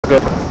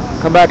Okay.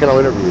 Come back and I'll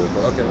interview you.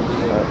 Okay.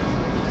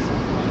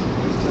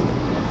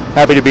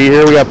 Happy to be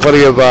here. We got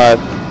plenty of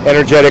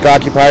energetic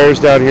occupiers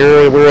down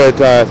here. We're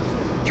at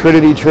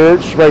Trinity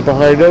Church right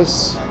behind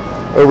us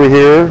over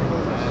here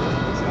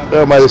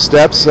by the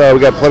steps. We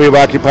got plenty of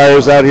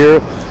occupiers out here.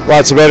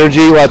 Lots of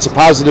energy, lots of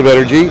positive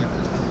energy.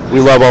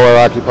 We love all our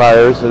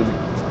occupiers, and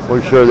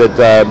we're sure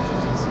that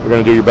we're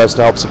going to do your best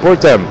to help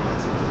support them.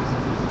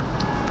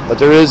 But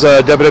there is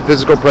a definite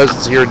physical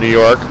presence here in New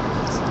York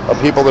of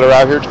people that are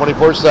out here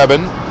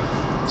 24/7.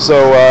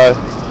 So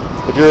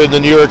if you're in the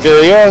New York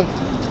area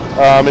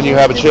and you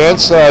have a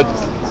chance,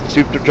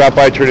 drop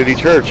by Trinity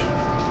Church.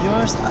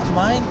 Yours,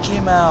 mine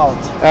came out.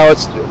 Now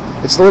it's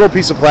the little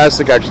piece of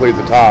plastic actually at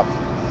the top,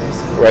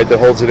 right, that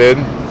holds it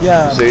in.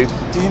 Yeah. See?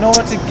 Do you know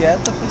where to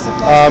get the piece of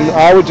plastic?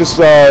 I would just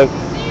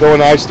go on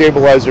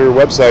iStabilizer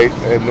website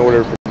and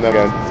order from them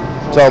again.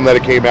 Tell them that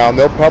it came out, and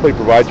they'll probably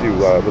provide you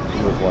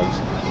with ones.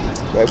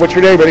 Right. What's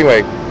your name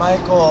anyway?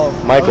 Michael.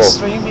 Michael. I was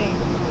streaming.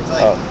 It's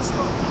like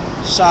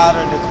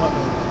shattered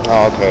equipment.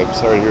 Oh, okay.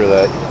 Sorry to hear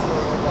that.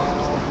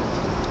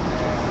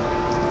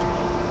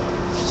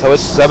 So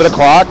it's 7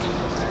 o'clock.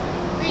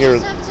 We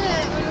just have to,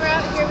 when we're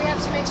out here, we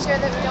have to make sure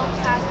that we don't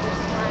pass this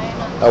line.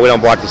 Oh, we don't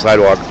block the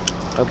sidewalk.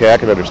 Okay, I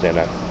can understand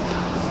that.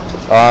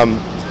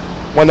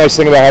 One nice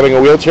thing about having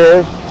a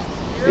wheelchair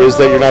is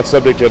that you're not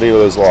subject to any of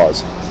those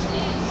laws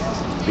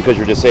because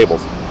you're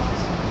disabled.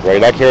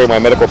 Right? I carry my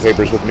medical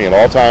papers with me at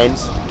all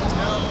times,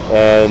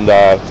 and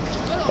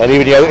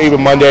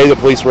even Monday, the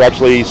police were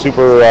actually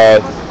super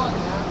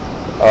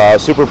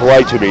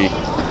polite to me,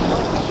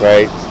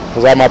 right?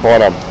 Because I'm up on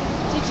them.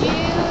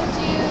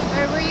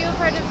 Were you a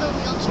part of the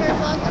wheelchair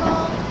blog at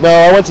all? No,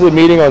 I went to the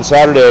meeting on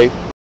Saturday,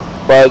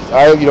 but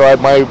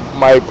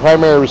my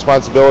primary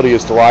responsibility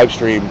is to live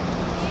stream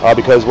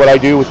because what I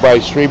do with my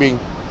streaming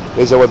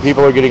is that when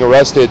people are getting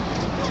arrested,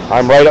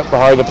 I'm right up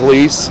behind the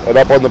police and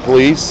up on the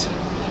police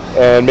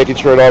and making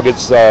sure it all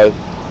gets out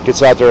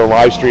there on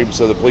live stream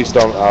so the police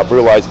don't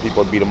brutalize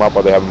people and beat them up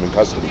while they have them in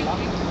custody.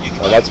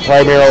 And that's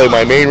primarily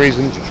my main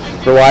reason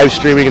for live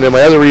streaming, and then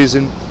my other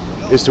reason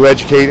is to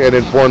educate and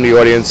inform the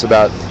audience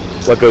about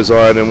what goes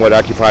on and what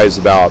Occupy is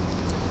about.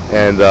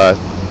 And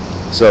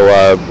so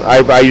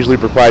I usually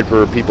provide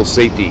for people's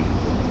safety,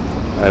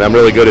 and I'm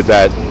really good at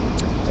that.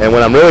 And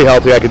when I'm really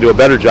healthy, I can do a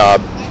better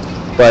job.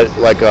 But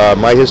like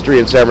my history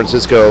in San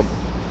Francisco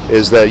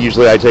is that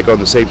usually I take on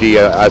the safety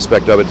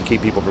aspect of it to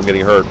keep people from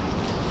getting hurt.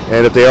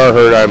 And if they are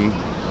hurt, I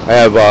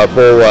have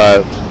full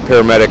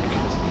paramedic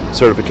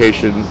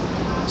certification,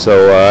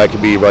 so I can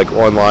be like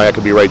online. I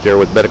can be right there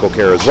with medical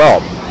care as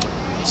well.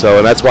 So,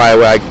 and that's why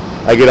I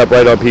get up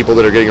right on people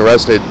that are getting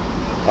arrested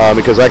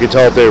because I can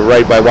tell if they're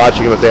right by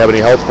watching them if they have any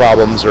health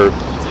problems or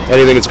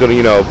anything that's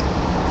going to,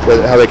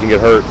 how they can get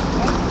hurt.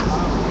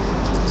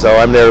 So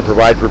I'm there to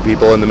provide for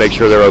people and to make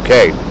sure they're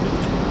okay.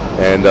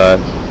 And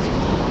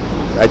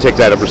I take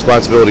that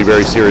responsibility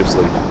very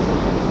seriously.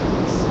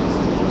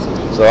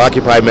 So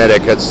Occupy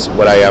Medic, that's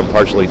what I am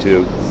partially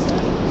too.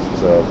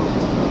 So,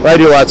 but I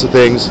do lots of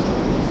things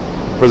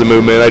for the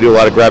movement. I do a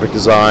lot of graphic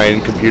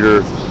design,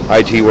 computer,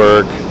 IT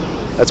work.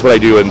 That's what I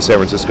do in San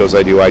Francisco is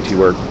I do IT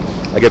work.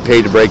 I get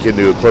paid to break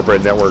into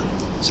corporate network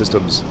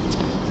systems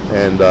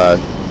and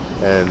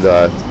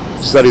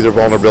study their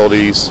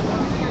vulnerabilities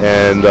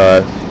and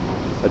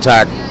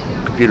attack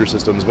computer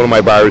systems. One of my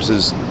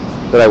viruses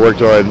that I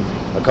worked on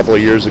a couple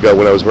of years ago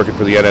when I was working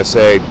for the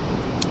NSA,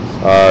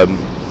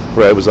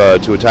 it was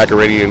to attack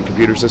Iranian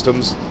computer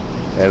systems,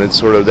 and it's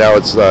sort of now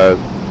it's the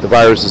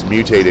virus is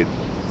mutated,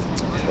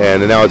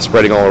 and now it's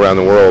spreading all around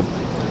the world.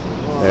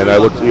 And I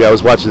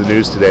was watching the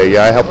news today.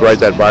 Yeah, I helped write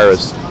that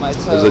virus.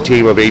 It was a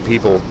team of 8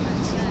 people,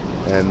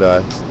 and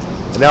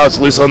now it's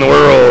loose on the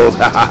world.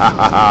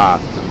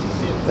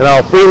 And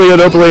I'll freely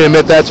and openly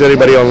admit that to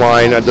anybody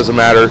online. It doesn't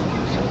matter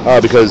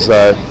because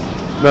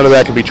none of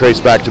that can be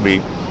traced back to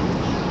me.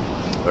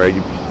 All right,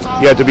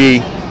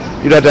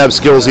 you'd have to have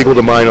skills equal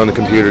to mine on the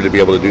computer to be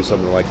able to do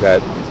something like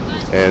that.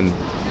 And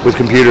with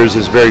computers,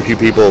 there's very few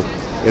people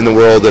in the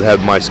world that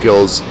have my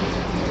skills.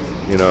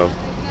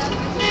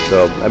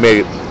 So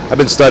I've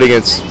been studying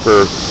it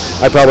for.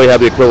 I probably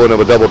have the equivalent of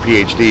a double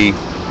PhD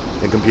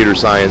in computer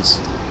science.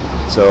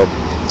 So,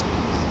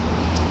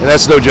 and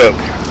that's no joke.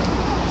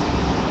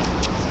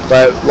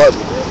 But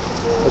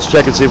let's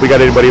check and see if we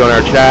got anybody on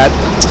our chat.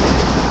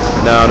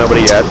 No,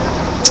 nobody yet.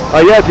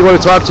 Yeah, if you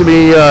want to talk to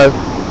me,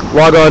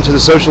 log on to the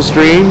social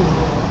stream.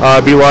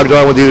 Be logged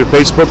on with either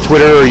Facebook,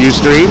 Twitter, or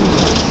Ustream.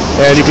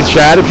 And you can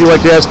chat if you'd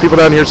like to ask people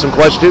down here some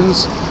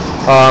questions.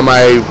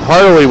 I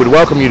heartily would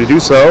welcome you to do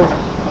so.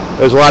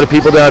 There's a lot of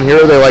people down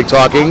here, they like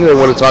talking, they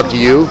want to talk to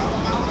you.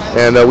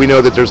 And we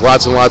know that there's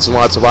lots and lots and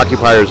lots of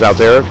occupiers out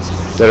there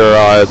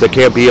that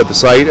can't be at the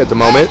site at the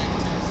moment.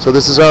 So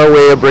this is our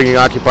way of bringing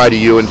Occupy to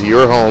you into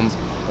your home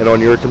and on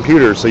your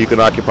computer so you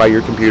can occupy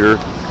your computer.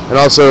 And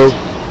also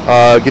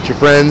get your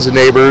friends and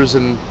neighbors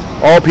and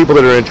all people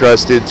that are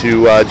interested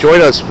to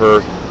join us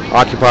for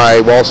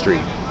Occupy Wall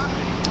Street.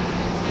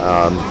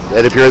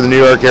 And if you're in the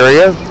New York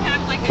area,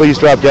 please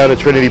drop down to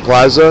Trinity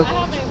Plaza.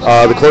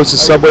 The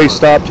closest subway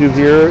stop to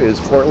here is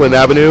Portland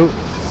Avenue,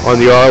 on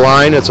the R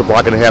line. It's a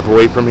block and a half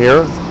away from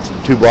here,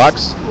 2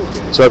 blocks.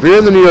 So if you're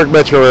in the New York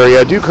metro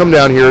area, do come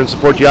down here and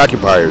support the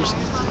occupiers.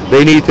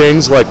 They need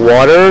things like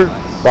water,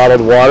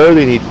 bottled water.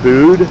 They need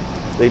food.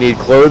 They need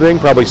clothing,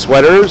 probably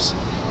sweaters,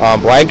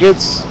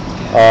 blankets,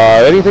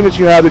 anything that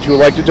you have that you would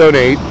like to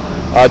donate.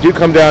 Do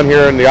come down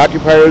here, and the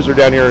occupiers are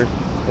down here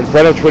in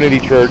front of Trinity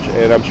Church,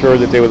 and I'm sure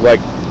that they would like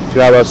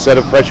to have a set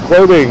of fresh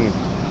clothing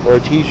or a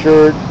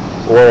t-shirt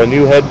or a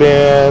new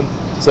headband.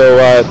 So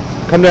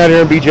come down here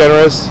and be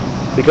generous,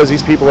 because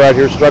these people are out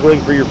here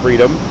struggling for your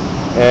freedom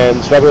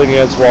and struggling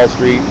against Wall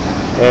Street,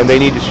 and you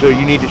need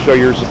to show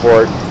your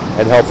support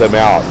and help them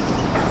out.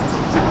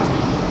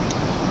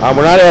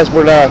 We're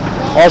not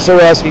also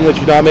asking that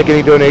you not make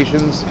any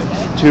donations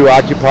to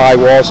Occupy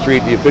Wall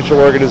Street, the official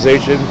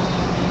organization,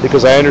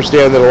 because I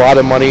understand that a lot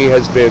of money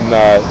has been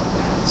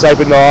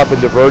siphoned off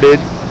and diverted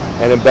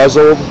and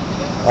embezzled,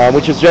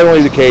 which is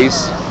generally the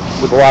case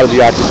with a lot of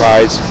the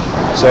Occupies.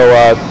 So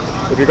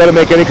if you're going to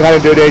make any kind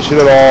of donation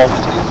at all,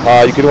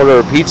 you can order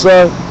a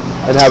pizza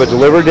and have it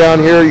delivered down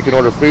here. You can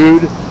order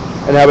food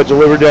and have it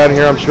delivered down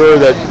here. I'm sure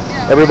that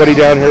everybody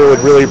down here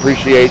would really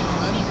appreciate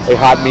a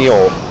hot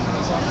meal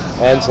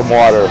and some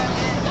water.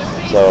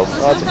 So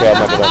that's okay, I'm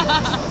not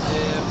gonna.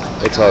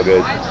 It's all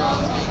good.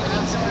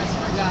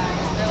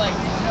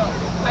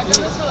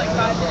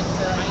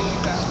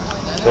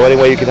 So any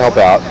way you can help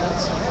out.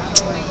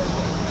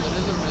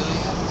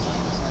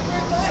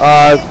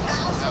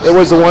 It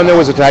was the one that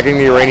was attacking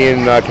the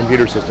Iranian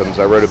computer systems.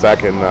 I wrote it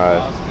back in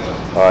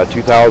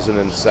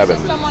 2007.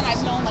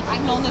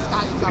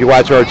 If you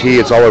watch RT,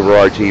 it's all over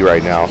RT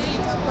right now,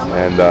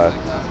 and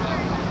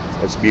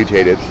it's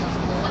mutated.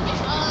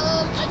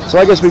 So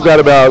I guess we've got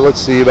about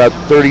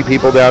 30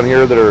 people down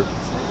here that are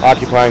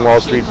occupying Wall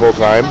Street full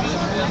time.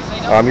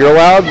 You're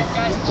allowed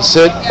to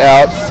sit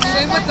out.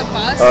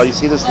 You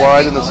see this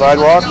line in the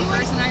sidewalk?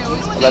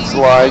 That's the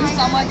line.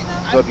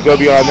 So if you go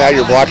beyond that,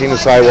 you're blocking the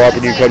sidewalk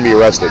and you can be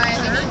arrested.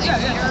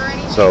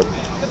 So.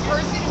 The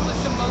person who was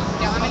the most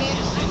dominant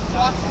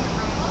walks in the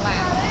room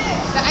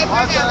last. I've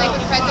heard that, like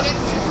with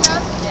presidents and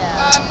stuff.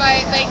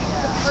 Like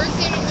the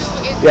person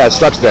who is Yeah,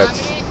 Stuxnet.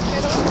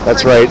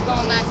 That's right.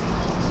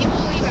 People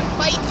will even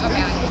fight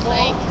about it.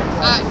 Like,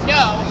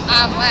 no,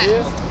 I'm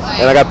last.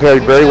 Like, And I got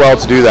paid very well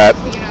to do that.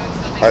 You know,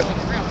 so they in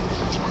the room.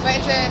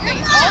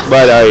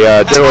 But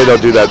I generally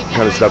don't do that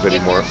kind of stuff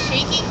anymore.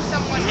 Shaking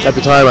someone At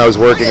the time I was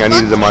working, I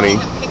needed the money,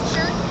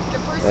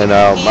 and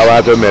I'll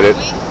have to admit it.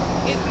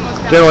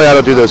 Generally, I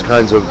don't do those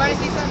kinds of.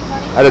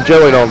 I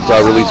generally don't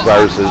release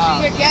viruses.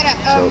 Here, get it.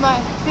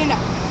 Tina,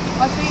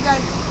 I'll show you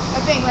guys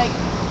a thing. Like,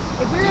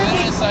 if we're right,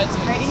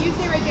 and you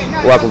stay right there.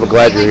 No, Welcome, I'm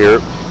glad you're here.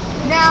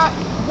 Now,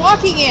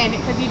 walking in,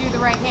 because you do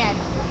the right hand,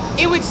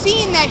 it would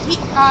seem that she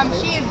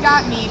had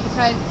got me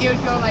because it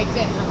would go like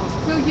this.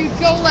 So you'd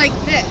go like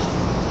this,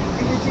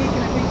 and you're taking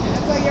a picture.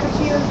 That's why you ever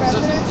see those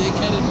presidents?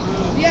 Dickheaded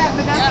move. Yeah,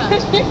 but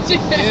that's what you do.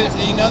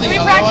 You know the We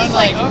other practice one,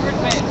 like over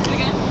wait, do it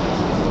again.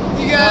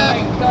 You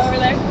go over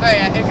there. Oh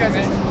yeah, it goes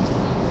this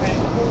way.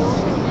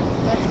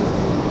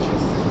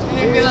 And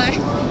then be like.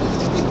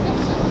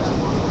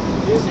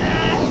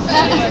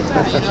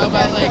 You know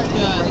about like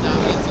the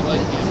dominance of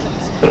like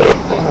families?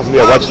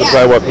 Yeah, watch the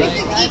sidewalk. Like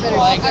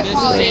this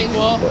is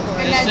equal.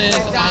 This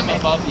is I'm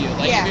above you.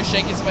 Like if you're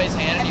shaking somebody's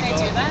hand and you go.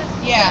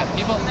 Yeah.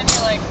 People. And then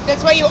you're like.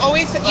 That's why you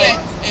always.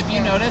 Like if you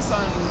notice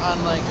on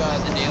like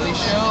the Daily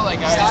Show, like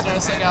I always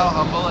notice like how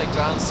humble like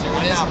Jon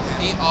Stewart is.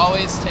 He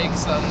always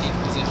takes the knee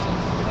position.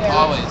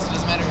 Always.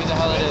 Doesn't matter who the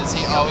hell it is.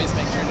 He always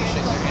makes sure to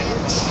shake their hand.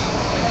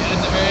 And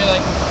it's a very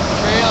like.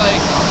 It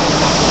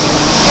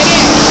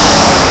is.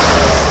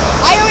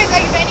 I always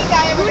like if any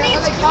guy ever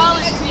does like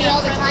calling to me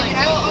all the time, and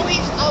I'll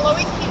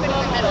always keep it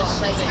in the middle,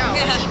 like no,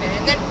 keep it,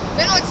 and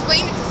then I'll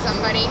explain it to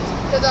somebody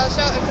because I'll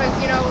show because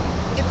you know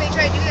if they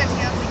try to do that to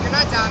me, I'll say you're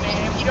not dominant,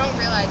 and if you don't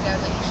realize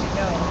that, like you should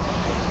know.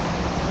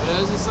 But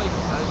I was just like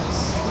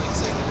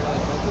saying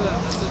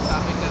that's the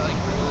topic that like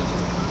really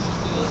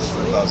just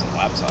that was a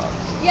laptop.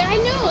 Yeah, I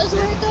know. That's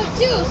what I thought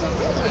too. So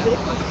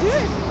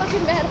good,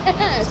 fucking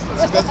badass.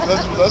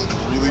 That's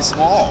really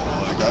small.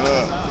 Like I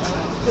don't.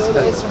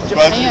 It's from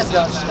Japan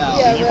though now.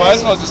 Yeah, You might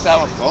as well just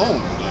have a phone.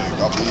 Like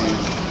I'll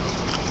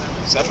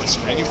be separate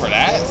screen for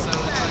that. so it's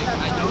like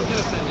I don't get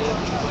offended.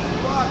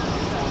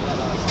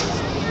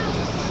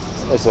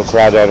 Nice little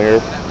crowd down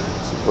here.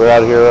 We're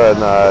out here on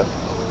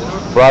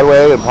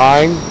Broadway and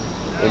Pine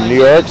in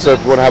New York. So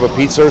if you want to have a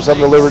pizza or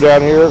something delivered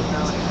down here,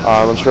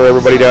 I'm sure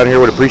everybody down here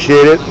would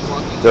appreciate it.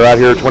 They're out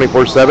here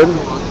 24/7,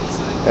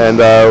 and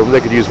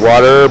they could use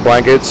water,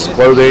 blankets,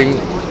 clothing,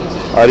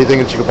 anything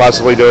that you could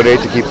possibly donate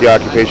to keep the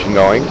occupation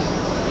going.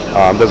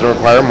 Doesn't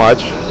require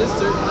much.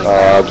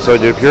 So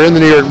if you're in the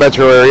New York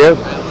metro area,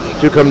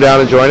 do come down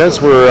and join us.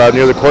 We're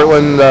near the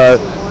Cortlandt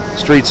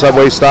Street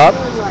subway stop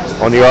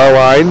on the R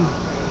line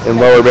in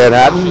Lower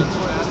Manhattan.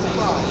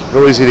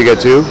 Real easy to get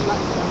to.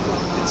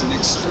 It's an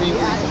extreme.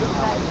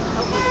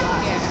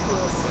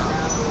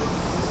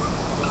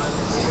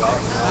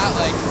 Not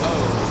like,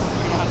 oh,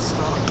 you're not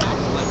strong enough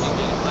to let me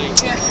get it. Like,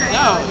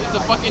 no, it's a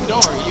fucking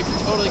door. You can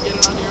totally get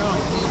it on your own.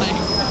 Like,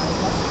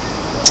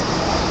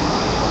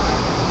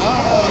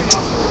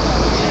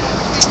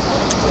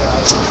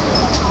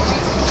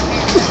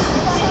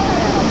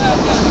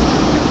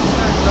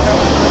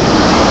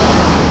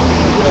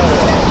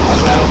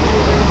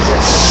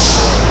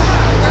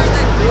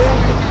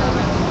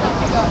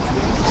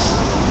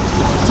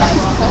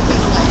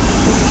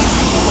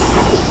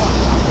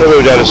 We'll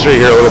move down the street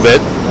here a little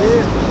bit.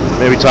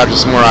 Maybe talk to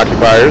some more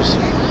occupiers.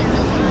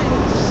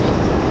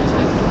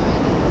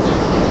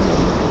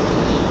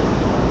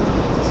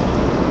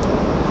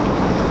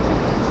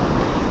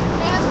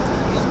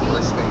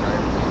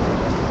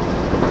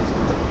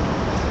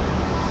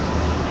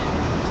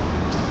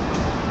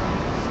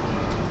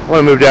 I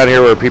want to move down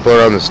here where people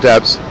are on the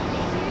steps.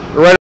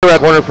 We're right around the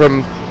corner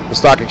from the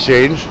stock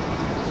exchange.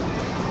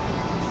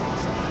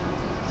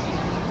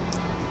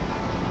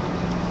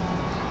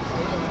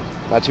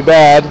 Not too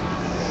bad.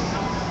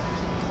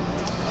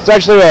 It's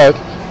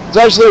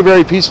actually a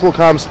very peaceful,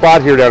 calm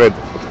spot here down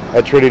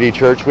at Trinity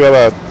Church. We have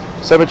a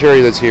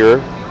cemetery that's here.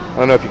 I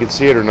don't know if you can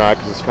see it or not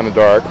because it's kind of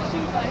dark.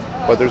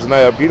 But there's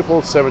a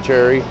beautiful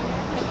cemetery.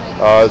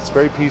 It's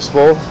very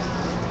peaceful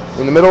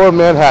in the middle of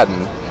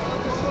Manhattan.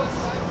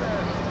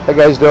 How you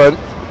guys doing?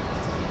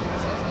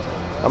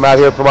 I'm out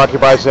here from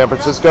Occupy San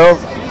Francisco.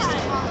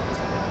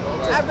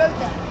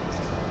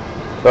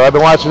 So I've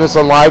been watching this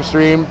on live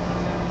stream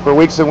for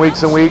weeks and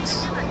weeks and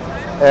weeks,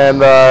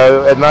 and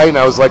at night, and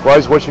I was like, well, I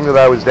was wishing that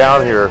I was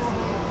down here,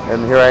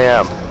 and here I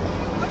am.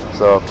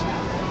 So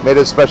made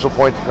it a special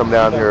point to come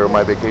down here on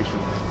my vacation.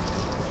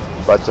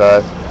 But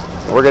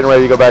we're getting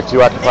ready to go back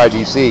to Occupy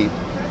DC.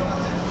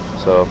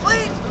 So.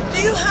 Wait,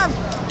 do you have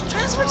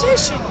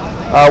transportation?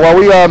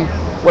 Well,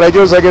 what I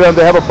do is I get them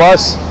to have a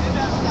bus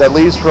that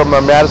leaves from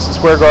Madison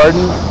Square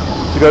Garden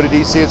to go to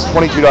DC. It's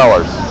 $22.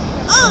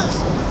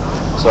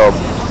 So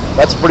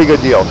that's a pretty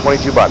good deal,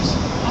 $22.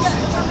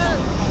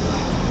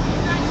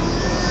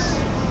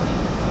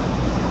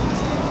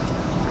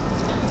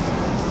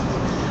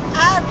 I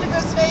have to go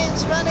stay in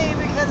Trinity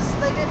because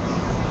they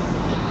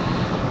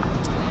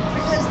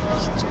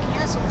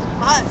canceled the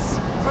bus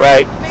for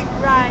Right. a big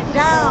ride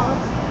down.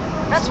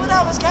 That's what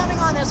I was counting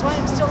on. That's why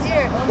I'm still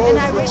here. And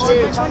I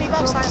wasted my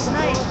 $20 last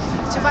night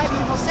to buy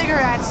people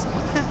cigarettes.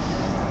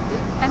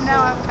 And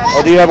now I'm kind of.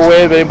 Oh, do you have a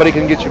way if anybody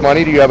can get you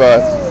money? Do you have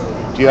a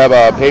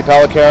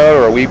PayPal account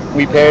or a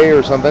WePay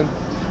or something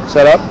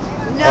set up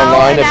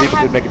online that people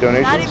could make a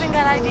donation? Not even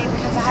got ID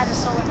because I had it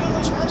stolen in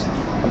Richmond.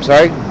 I'm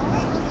sorry?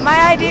 My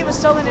ID was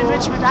stolen in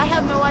Richmond. I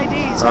have no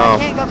ID, so I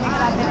can't go pick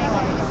it up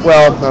anyway.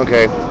 Well,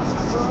 okay.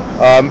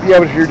 Yeah,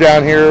 but if you're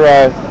down here,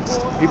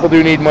 people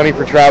do need money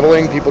for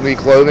traveling. People need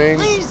clothing.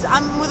 Please,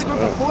 I'm with a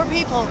group of 4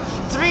 people.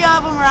 3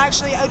 of them are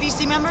actually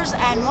ODC members,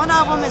 and 1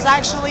 of them is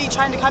actually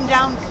trying to come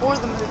down for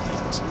the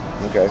movement.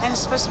 Okay. And is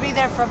supposed to be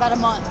there for about a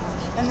month,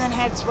 and then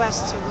heads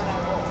west to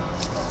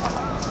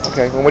whatever.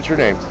 Okay, well, what's your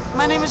name?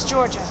 My name is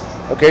Georgia.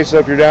 Okay, so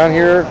if you're down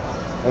here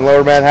in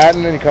Lower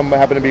Manhattan and you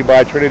happen to be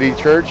by Trinity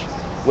Church,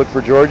 look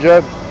for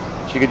Georgia.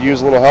 She could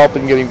use a little help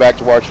in getting back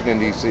to Washington,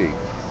 D.C.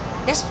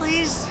 Yes,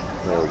 please.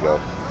 There we go.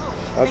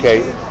 Okay,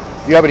 do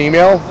you have an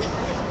email?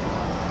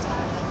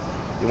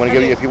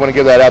 If you want to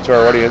give that out to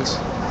our audience.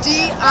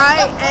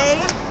 DIAN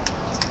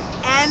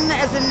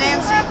as in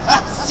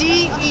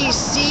Nancy,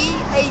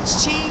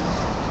 CECHT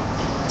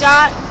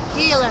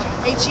healer,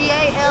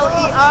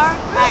 HEALER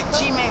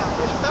 @gmail.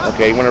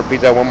 Okay, you want to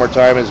repeat that one more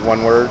time as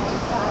one word?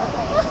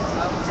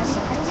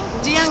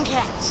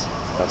 DIANCAT.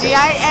 Okay.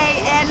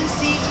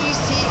 DIANCECHT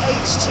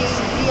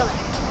healer.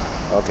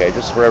 Okay,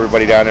 just for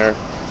everybody down there.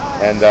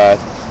 And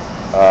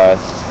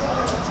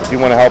if you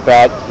want to help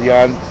out,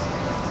 Dion,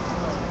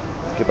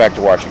 get back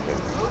to Washington.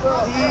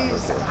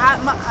 Please. I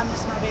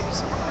miss my baby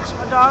so much.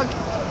 My dog,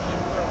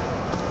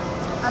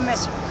 I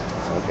miss her.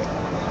 Okay.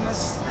 I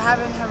miss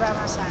having her by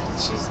my side.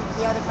 She's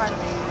the other part of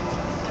me.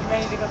 I'm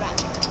ready to go back.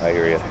 I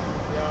hear you.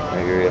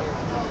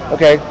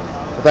 Okay,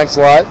 well, thanks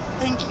a lot.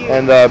 Thank you.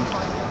 And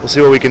we'll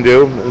see what we can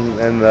do,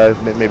 and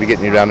maybe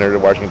getting you down there to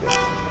Washington.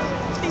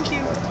 Thank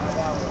you.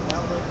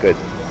 Good.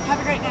 Have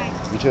a great night.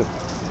 You too.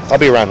 I'll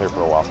be around here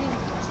for a while.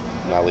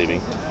 I'm not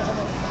leaving.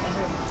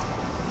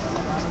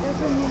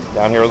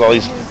 Down here with all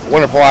these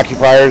wonderful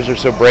occupiers. They're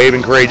so brave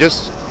and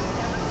courageous.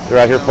 They're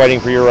out here fighting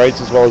for your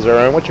rights as well as their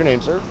own. What's your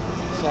name, sir?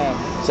 Sam.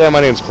 Sam,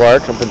 my name's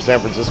Clark. I'm from San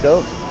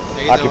Francisco.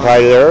 Occupy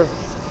there.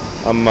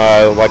 I'm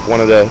like one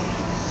of the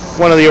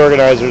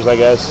organizers, I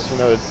guess.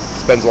 That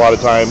spends a lot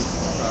of time,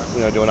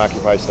 doing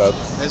Occupy stuff.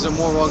 Is it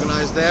more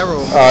organized there,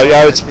 or?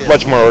 Yeah, it's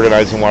much more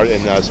organized in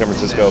San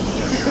Francisco.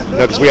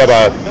 Because we have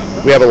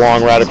a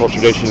long radical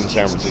tradition in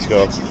San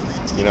Francisco.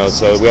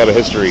 So we have a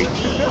history.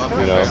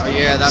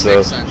 Yeah, that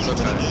makes sense.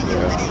 Okay.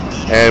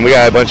 And we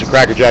got a bunch of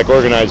crackerjack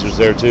organizers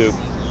there too.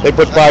 They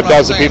put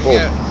 5,000 people.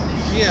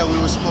 Yeah, we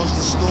were supposed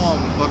to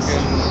storm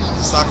fucking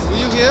stock. Were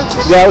you here?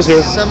 Yeah, I was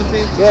here.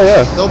 17th?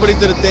 Yeah. Nobody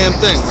did a damn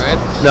thing, right?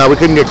 No, we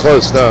couldn't get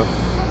close. No,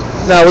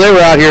 they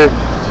were out here,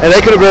 and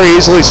they could have very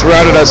easily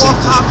surrounded us. More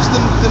cops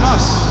than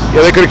us.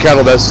 Yeah, they could have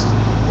kettled us.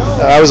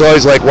 I was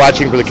always like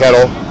watching for the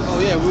kettle. Oh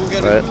yeah, we would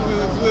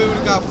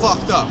have got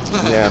fucked up.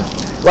 Yeah.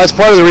 Well, that's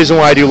part of the reason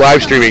why I do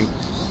live streaming,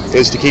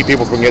 is to keep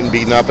people from getting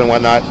beaten up and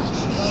whatnot,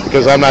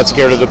 because I'm not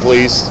scared of the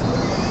police.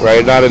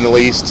 right? Not in the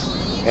least.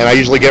 And I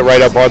usually get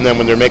right up on them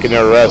when they're making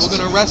their arrest. We're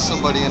gonna arrest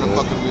somebody in a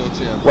fucking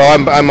wheelchair. Well,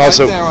 I'm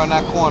also right there on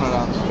that corner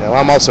now. Yeah, well,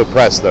 I'm also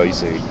pressed though. You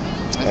see.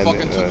 I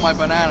fucking took my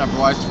banana,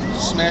 bro. I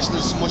smashed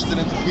it, smushed it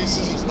into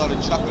pieces, and started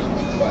chucking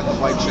them at the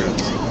white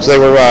shirts. So they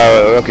were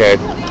okay.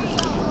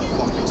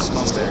 Fucking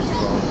scumbag,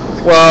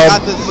 bro. Well,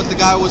 but the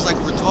guy was like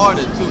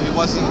retarded too. He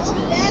wasn't,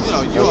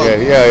 young.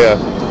 Okay, yeah.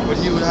 But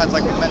he had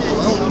like a mental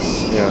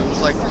illness. Yeah. It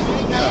was like,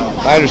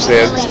 I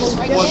understand.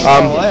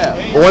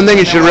 But one thing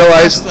you should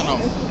realize.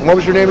 What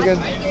was your name again?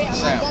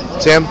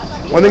 Sam.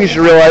 One thing you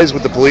should realize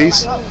with the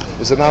police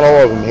is that not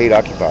all of them hate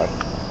Occupy.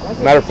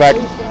 Matter of fact,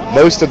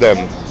 most of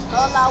them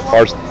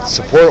are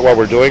support what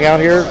we're doing out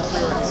here,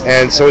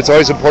 and so it's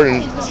always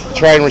important to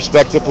try and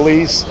respect the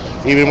police,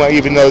 even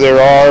though they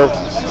are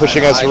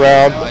pushing us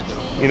around,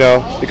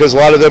 because a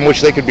lot of them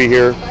wish they could be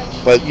here,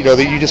 but you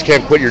just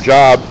can't quit your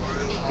job,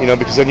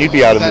 because then you'd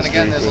be out in the street.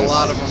 Then again, there's a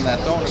lot of them that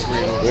don't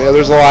agree with it. Yeah,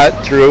 there's a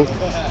lot, true,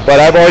 but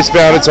I've always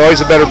found it's always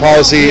a better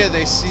policy. Here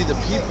they see the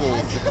people,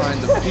 the kind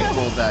of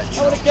people that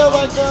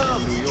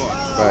in New York.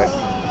 Right.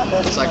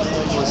 It's like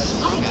homeless.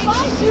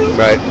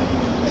 Right.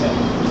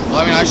 Well,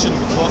 I mean, I shouldn't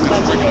be talking.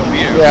 I'm drinking a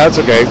beer. Yeah, that's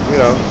okay.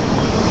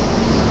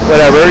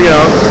 Whatever.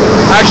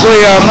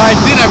 Actually, but I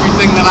did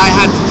everything that I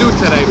had to do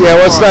today. Yeah,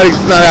 well, it's not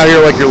out here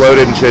like you're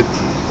loaded and shit.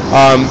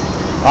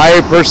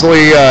 I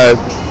personally,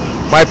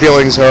 my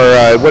feelings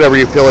are whatever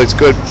you feel is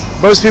good.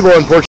 Most people,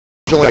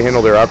 unfortunately,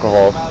 handle their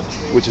alcohol,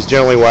 which is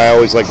generally why I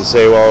always like to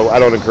say, well, I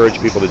don't encourage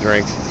people to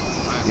drink.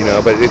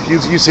 But if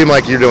you seem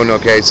like you're doing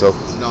okay, so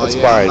that's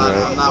fine.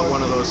 I'm not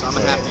one of those. I'm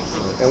a happy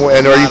drunk.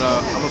 And are you?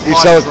 I'm a you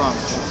party sound drunk.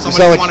 you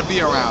Somebody sound want to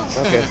be around.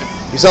 Okay.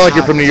 You sound like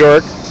you're from New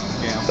York.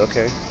 Yeah.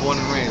 Okay. Born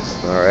and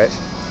raised. All right.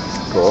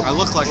 Cool. I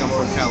look like I'm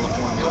from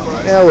California.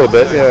 Right? Yeah, a little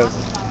bit. Yeah.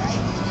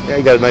 Yeah,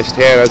 you got a nice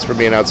tan. That's for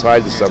being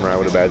outside this summer, I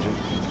would imagine.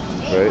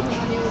 Right.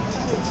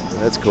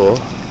 That's cool.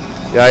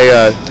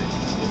 Yeah.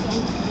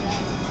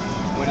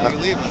 When are you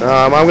leaving?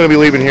 I'm going to be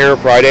leaving here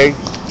Friday.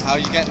 How are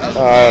you getting there?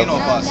 Plane or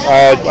bus?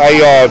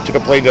 I took a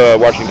plane to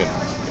Washington,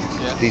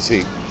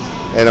 D.C.,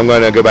 and I'm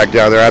going to go back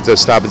down there. I have to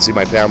stop and see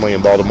my family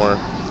in Baltimore,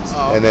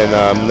 and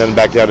then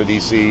back down to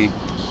D.C.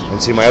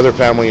 and see my other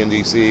family in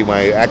D.C.,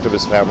 my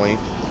activist family,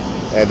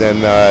 and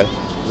then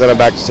I'm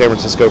back to San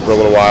Francisco for a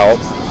little while,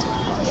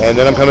 and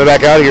then I'm coming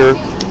back out here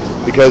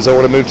because I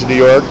want to move to New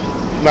York,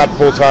 not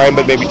full time,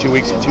 but maybe 2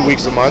 weeks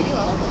a month,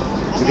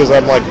 because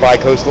I'm like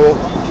bi-coastal,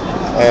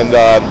 and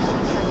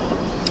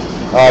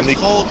it's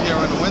cold here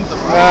in the winter.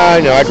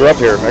 I know. I grew up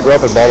here. I grew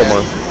up in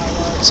Baltimore,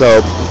 so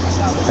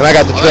and I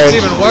got the train.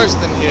 That's even worse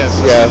than here.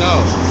 So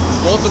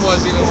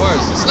Baltimore's even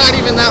worse. It's not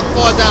even that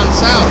far down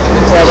south.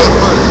 It's a lot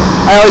worse.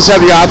 I always have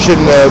the option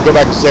to go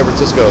back to San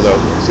Francisco, though.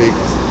 See,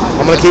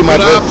 I'm gonna keep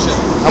my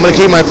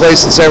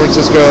place in San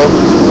Francisco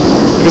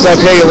because I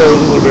pay a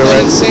little bit of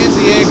rent. In San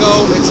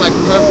Diego, it's like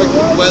perfect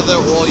weather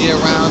all year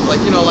round.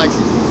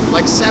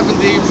 Like 70,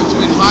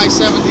 between high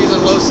 70s and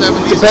low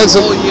 70s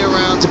all year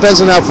round. Depends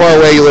on how far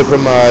away you live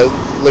from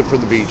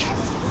the beach.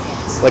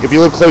 Like if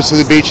you live close to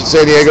the beach in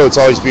San Diego, it's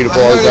always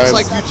beautiful all the time.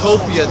 It's like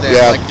utopia there.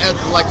 Yeah.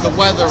 Like the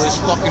weather is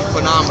fucking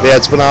phenomenal.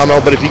 Yeah, it's phenomenal.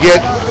 But if you get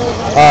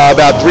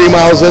about 3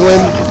 miles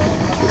inland,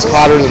 it's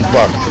hotter than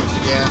fuck.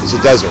 Yeah. It's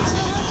a desert.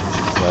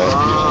 Right?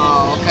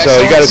 Oh, okay.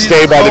 So you got to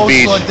stay by the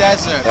beach.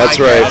 Desert.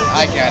 That's right.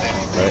 I get it.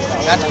 Right.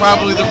 That's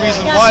probably the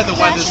reason why the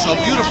weather's so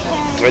beautiful.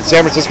 Right.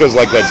 San Francisco's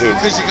like that too.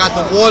 Because you got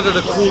the water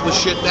to cool the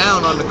shit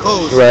down on the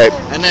coast. Right.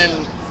 And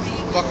then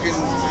fucking,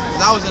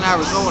 I was in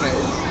Arizona.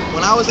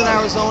 When I was in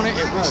Arizona,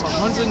 it was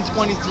 123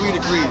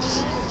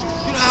 degrees.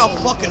 You know how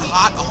fucking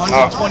hot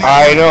 123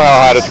 I know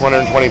how hot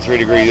 123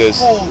 degrees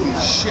is. Holy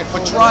shit.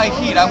 But dry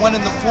heat. I went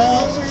in the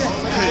pool,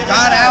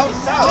 got out,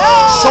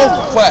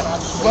 soaked wet.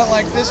 Went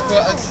like this for,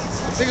 I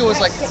think it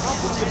was like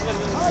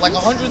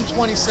 120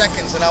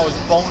 seconds and I was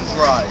bone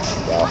dry.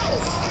 Wow.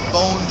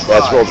 Bone dry.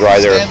 That's real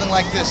dry there. Standing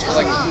like this for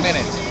like a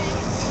minute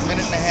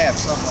and a half,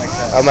 something like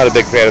that. I'm not a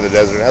big fan of the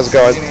desert. How's it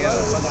going?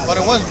 But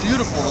it was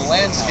beautiful. The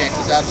landscape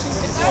was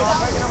absolutely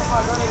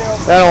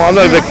gorgeous. I'm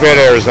not a big fan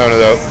of Arizona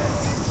though.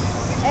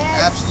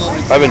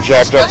 Absolutely. I've been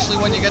jacked up.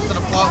 Especially when you get to the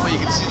part where you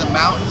can see the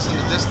mountains in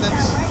the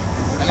distance,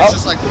 and it's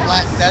just like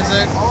flat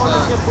desert.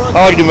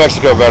 I like New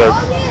Mexico better.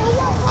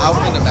 I've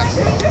been to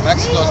Mexico.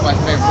 Mexico is my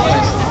favorite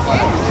place on the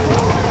planet.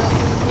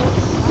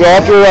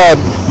 Yeah,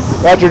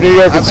 after New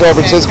York and San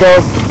Francisco.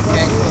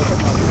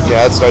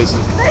 Yeah, that's nice.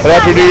 But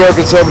after New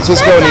York and San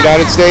Francisco and the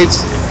United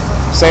States,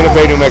 Santa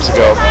Fe, New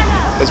Mexico.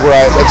 That's where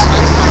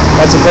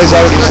that's the place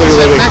I would consider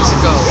living.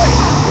 Mexico.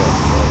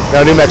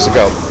 No, New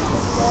Mexico.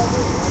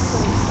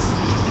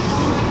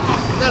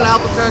 Is that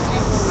Albuquerque?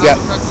 Yeah.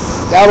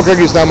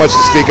 Albuquerque is not much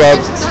to speak of.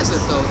 It's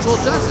desert though. It's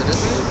all desert, isn't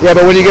it? Yeah,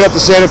 but when you get up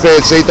to Santa Fe,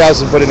 it's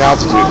 8,000 foot in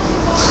altitude.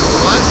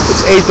 What?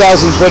 It's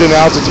 8,000 foot in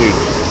altitude.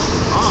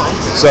 Oh,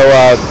 okay. So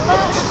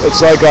it's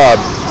like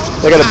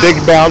they got a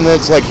big mountain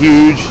that's like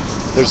huge.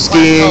 There's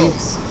skiing.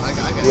 I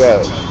get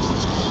Yeah. it.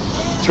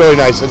 It's really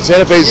nice. And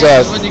Santa Fe's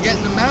when you get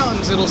in the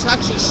mountains, it'll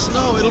actually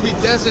snow. It'll be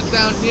desert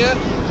down here,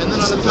 and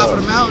then on the top of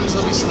the mountains,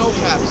 there'll be snow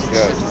caps.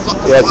 Yeah. It's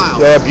fucking Yeah, wild.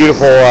 they have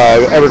beautiful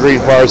evergreen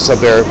forests up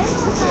there.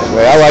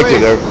 Yeah, I liked it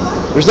there.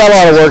 There's not a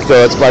lot of work though.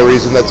 That's my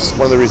reason. That's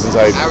one of the reasons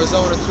I.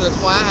 Arizona too. That's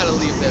why I had to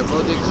leave there,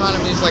 bro. The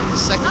economy is like the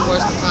second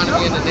worst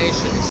economy in the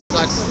nation.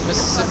 Besides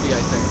Mississippi,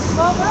 I think.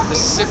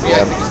 Mississippi,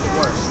 I think, is the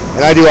worst.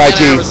 And I do And IT.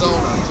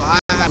 Arizona, so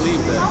I had to leave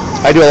there.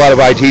 I do a lot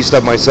of IT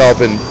stuff myself,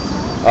 and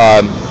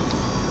I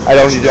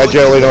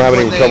generally don't have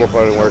any trouble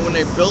finding work. When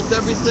they built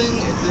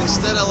everything,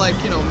 instead of like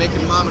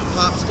making mom and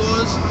pop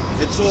stores,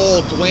 it's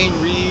all Dwayne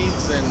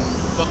Reeds and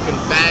fucking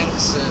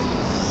banks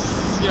and.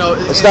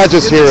 It's not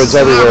just here; it's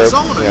everywhere.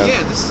 Arizona,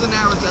 yeah. This is an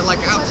Arizona, like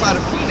outside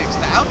of Phoenix,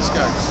 the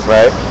outskirts.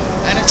 Right.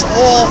 And it's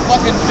all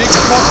fucking big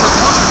corporate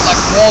companies like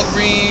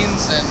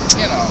Walgreens and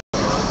and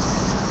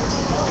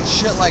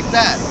shit like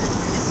that.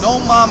 No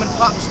mom and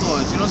pop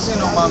stores. You don't see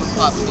no mom and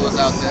pop stores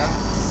out there.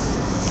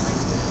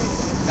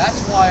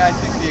 That's why I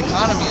think the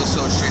economy is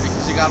so shitty,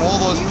 because you got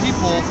all those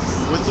people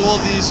with all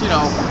these,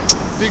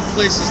 big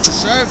places to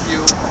serve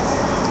you.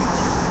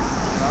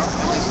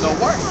 And there's no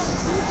work.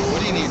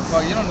 What do you need?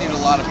 Well, you don't need a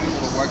lot of people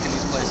to work in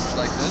these places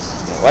like this.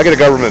 Well, I get a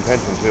government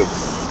pension too,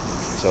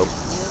 so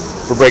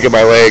for breaking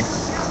my leg.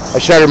 I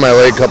shattered my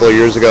leg a couple of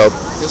years ago.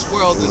 This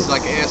world is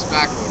like ass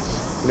backwards.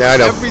 Yeah, I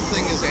know.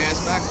 Everything is ass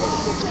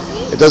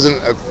backwards. It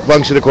doesn't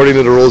function according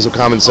to the rules of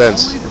common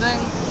sense. The only thing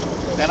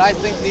that I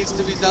think needs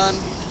to be done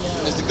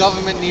is the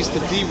government needs to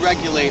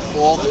deregulate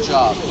all the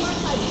jobs.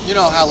 You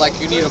know how like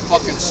you need a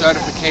fucking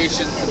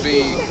certification to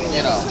be,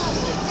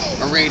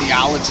 a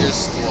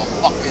radiologist or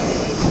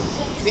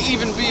to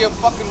even be a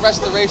fucking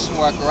restoration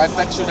worker. I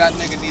bet you that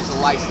nigga needs a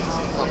license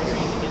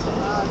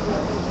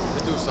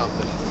to do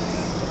something.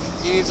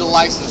 He needs a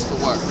license to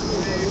work.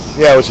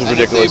 Yeah, which is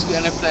ridiculous.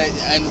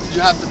 And you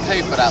have to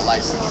pay for that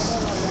license,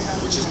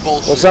 which is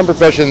bullshit. Well, some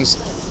professions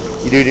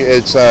you do.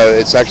 It's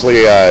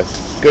actually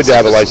good to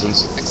have a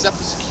license. Except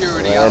for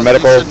security, or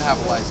medical. You shouldn't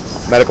have a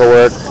license. Medical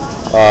work,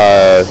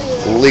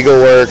 legal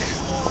work.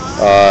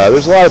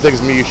 There's a lot of things.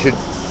 I mean, you should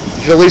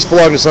at least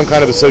belong to some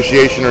kind of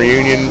association or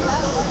union,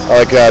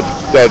 like that.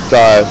 But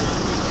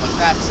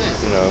that's it.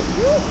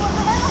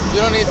 You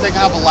don't need to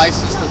have a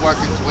license to work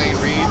in Dwayne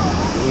Reed.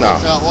 No.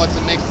 Or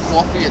to make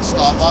coffee at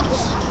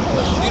Starbucks.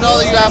 You know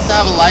that you have to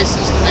have a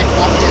license to make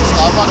coffee at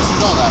Starbucks. You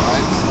know that,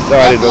 right? No,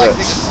 I didn't know that.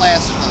 Take a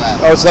class for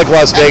that. Oh, it's like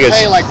Las Vegas.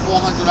 You pay like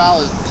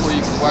 $400 before you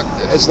can work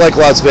there. It's like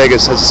Las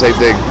Vegas. That's the same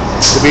thing.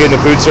 To be in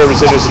the food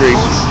service industry.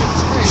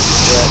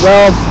 Yeah.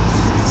 Well,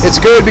 it's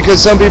good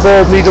because some people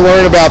need to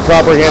learn about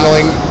proper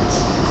handling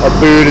of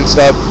food and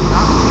stuff.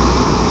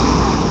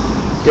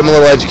 Give them a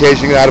little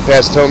education on how to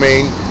pass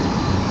ptomaine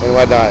and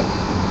whatnot.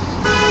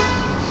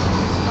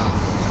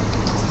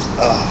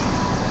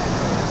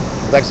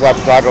 Thanks a lot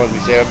for talking with me,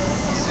 Sam.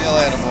 See you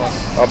later, boss.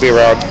 I'll be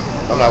around.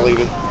 I'm not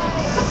leaving.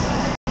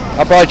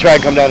 I'll probably try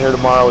and come down here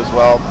tomorrow as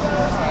well.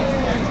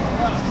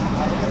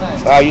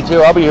 You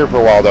too. I'll be here for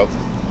a while, though.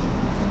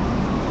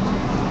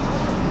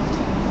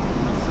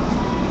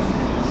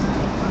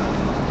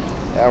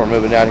 Now we're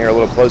moving down here a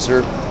little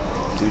closer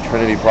to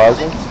Trinity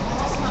Plaza.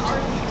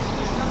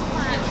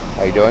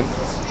 How you doing?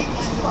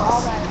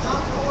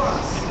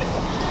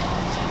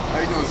 How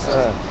you doing,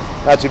 sir?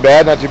 Not too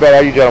bad. Not too bad. How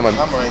are you, gentlemen?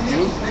 I'm right.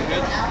 You?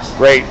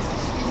 Great.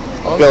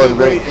 I'm feeling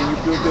great. And you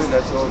feel good.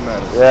 That's all that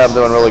matters. Yeah, I'm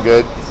doing really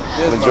good.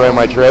 I'm enjoying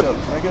my trip.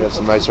 Got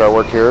some nice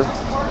artwork here.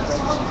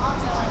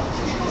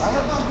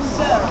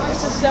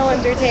 This is so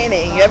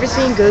entertaining. You ever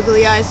seen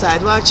Googly Eye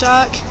Sidewalk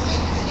Chalk?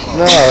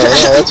 No,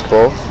 that's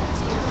cool.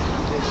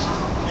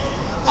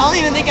 I don't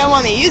even think I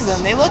want to use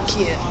them. They look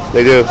cute.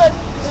 They do. Look,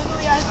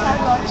 Googly Eye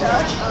Sidewalk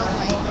Chalk.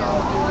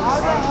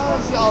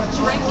 Y'all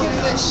drinking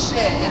this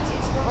shit.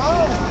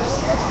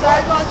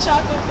 Sidewalk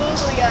Chalk with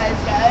Googly Eyes,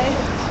 guys.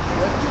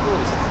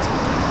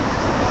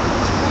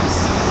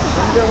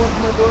 No,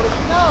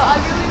 I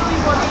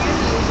really want to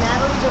use these.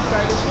 Natalie just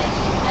furnished it.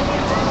 And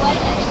it's light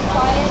and it's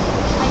quiet. I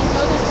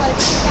know there's like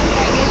something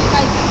I gave you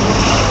guys.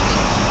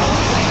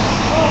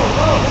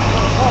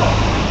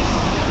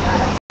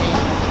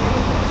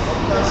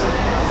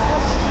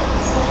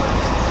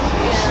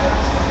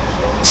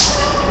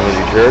 What is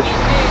your church?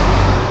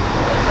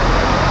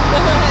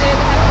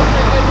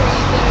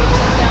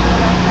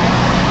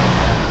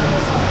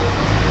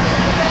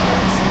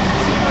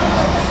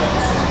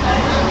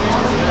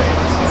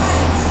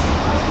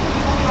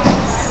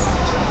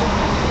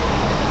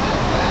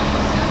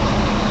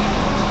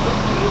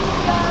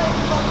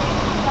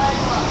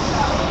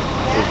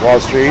 There's Wall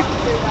Street.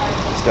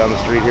 It's down the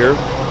street here.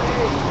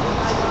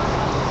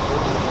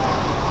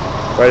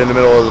 Right in the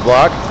middle of the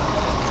block.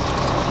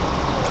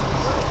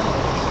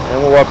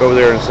 And we'll walk over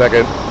there in a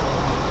second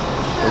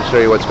and show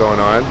you what's going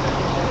on.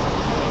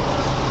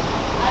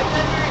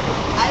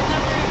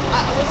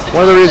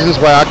 One of the reasons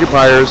why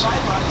occupiers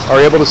are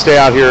able to stay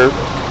out here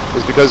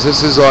is because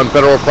this is on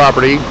federal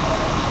property,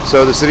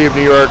 so the city of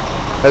New York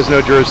has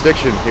no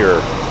jurisdiction here.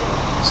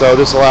 So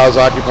this allows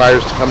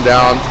occupiers to come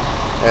down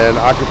and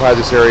occupy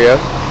this area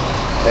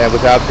and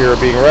without fear of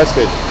being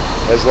arrested.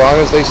 As long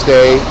as they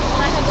stay,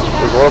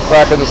 there's a little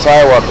crack in the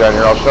sidewalk down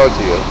here, I'll show it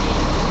to you.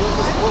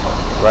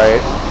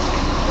 Right?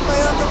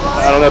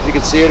 I don't know if you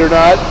can see it or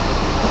not,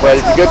 but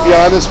if you get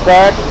beyond this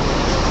crack,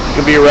 you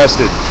can be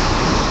arrested.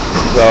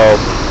 So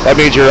that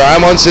means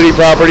I'm on city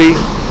property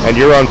and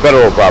you're on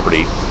federal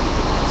property.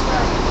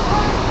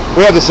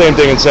 We have the same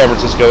thing in San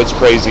Francisco. It's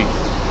crazy.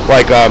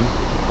 Like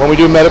when we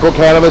do medical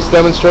cannabis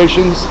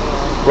demonstrations,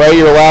 right?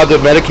 You're allowed to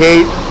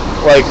medicate,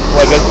 right?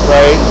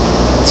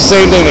 It's the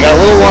same thing. They got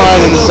a little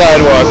line in the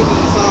sidewalk.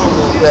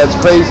 Yeah, it's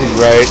crazy,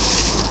 right?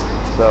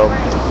 So,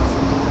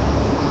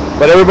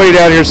 but everybody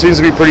down here seems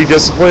to be pretty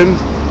disciplined,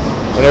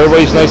 and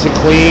everybody's nice and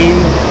clean.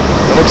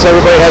 It looks like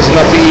everybody has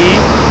enough to eat,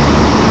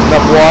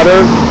 enough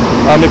water.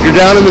 If you're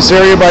down in this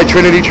area by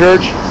Trinity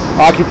Church,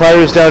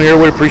 occupiers down here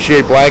would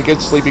appreciate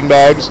blankets, sleeping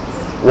bags,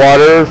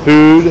 water,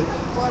 food,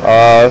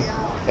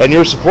 and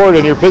your support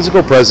and your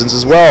physical presence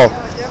as well,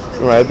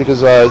 right?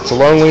 Because it's a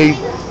lonely.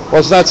 Well,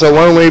 it's not so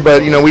lonely,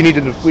 but we need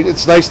to.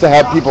 It's nice to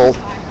have people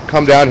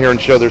come down here and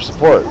show their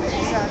support.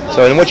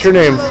 So, and what's your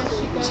name?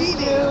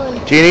 Jeannie.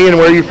 Jeannie, and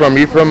where are you from?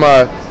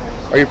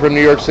 Are you from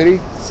New York City?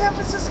 San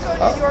Francisco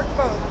and New York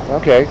both.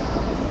 Okay,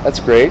 that's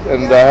great.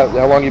 And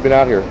how long have you been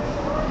out here?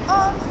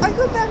 I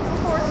go back and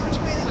forth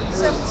between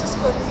San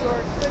Francisco and New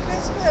York, but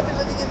basically I've been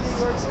living in New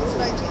York since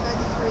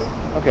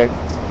 1993. Okay.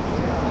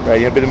 Right,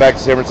 you have been back to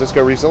San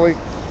Francisco recently?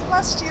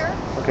 Last year.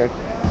 Okay.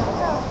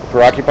 Yeah.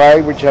 For Occupy,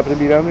 would you happen to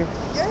be down there?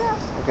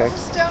 Yeah. Okay. I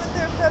was down at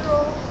their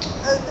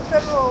the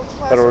Federal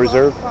Federal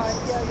Reserve? Occupy.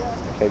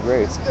 Yeah. Okay,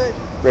 great. It's good.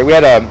 Great. We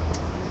had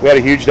a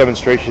huge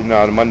demonstration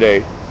on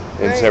Monday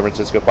in San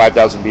Francisco,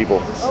 5,000 people.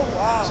 Oh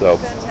wow. So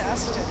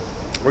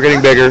fantastic. we're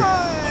getting bigger.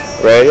 Hi.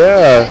 Right,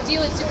 yeah. The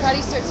deal at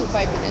Zuccotti starts in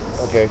 5 minutes.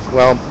 Okay,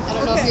 well. I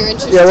don't know if you're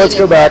interested. Yeah, let's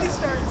go back.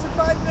 Starts in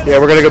 5 minutes. Yeah,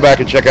 we're gonna go back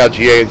and check out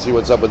GA and see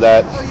what's up with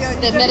that. Oh, yeah,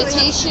 The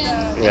meditation.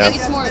 Yeah. I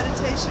think it's more.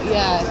 Meditation.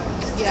 Yeah.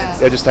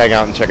 Yeah, just hang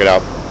out and check it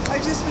out.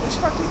 I've just been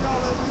trucking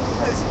all over the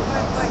place.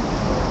 I'm like,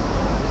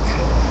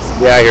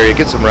 Yeah, I hear you.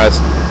 Get some rest.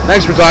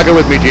 Thanks for talking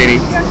with me,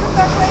 Jeannie. yeah, come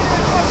back later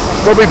and have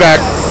some. We'll be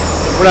back.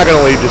 We're not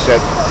gonna leave just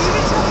yet. Oh, you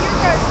didn't tell me your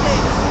guys'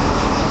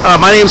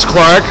 names. My name's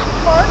Clark,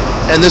 Clark?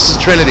 and this is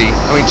Tiffany.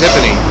 Oh, that's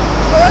Tiffany.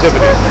 perfect.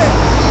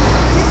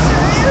 Are you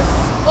serious?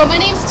 Well, my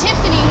name's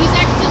Tiffany. He's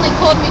accidentally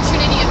called me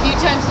Trinity a few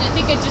times, and I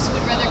think I just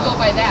would rather go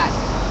by that.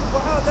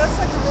 Wow, that's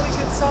like a really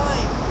good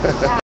sign.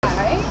 Yeah,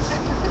 right?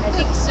 I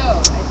think so.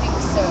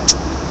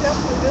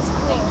 Definitely, that's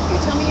cool. Thank you.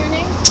 Tell me your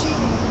name.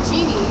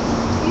 Jeannie.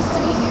 Pleased to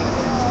meet you.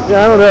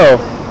 Yeah, I don't know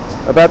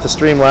about the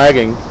stream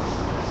lagging.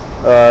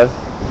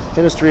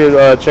 History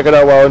of check it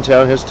out while in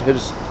town.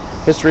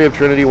 History of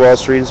Trinity Wall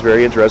Street is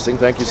very interesting.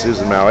 Thank you,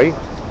 Susan Maui.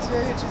 It's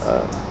very interesting.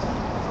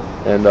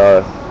 And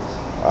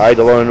I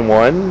alone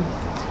won.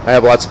 I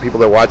have lots of people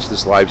that watch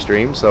this live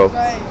stream, so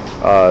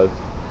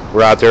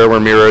we're out there. We're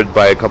mirrored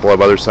by a couple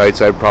of other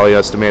sites. I probably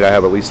estimate I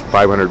have at least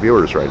 500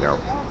 viewers right now.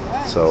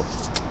 Right. So,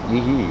 yee.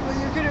 Well,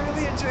 you're going to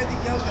really enjoy the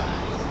yoga.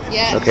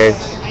 Yeah. Okay.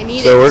 I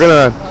need So it. we're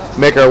gonna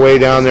make our way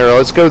down there.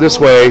 Let's go this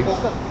way,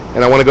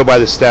 and I want to go by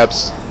the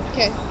steps.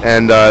 Okay.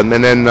 And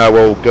then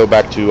we'll go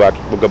back to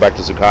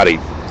Zuccotti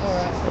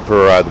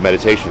for the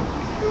meditation.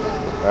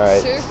 All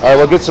right. Sure. All right.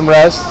 We'll get some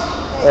rest,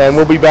 and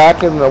we'll be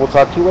back, and we'll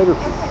talk to you later.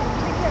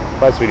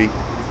 Bye, sweetie.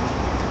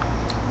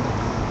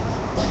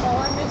 Oh,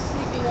 I miss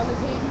sleeping on the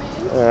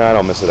pavement. I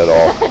don't miss it at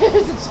all.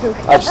 It's a joke.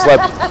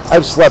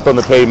 I've slept on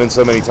the pavement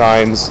so many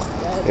times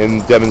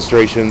in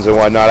demonstrations and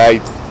whatnot.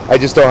 I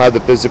just don't have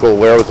the physical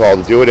wherewithal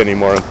to do it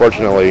anymore,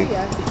 unfortunately.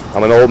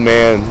 I'm an old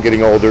man,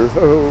 getting older.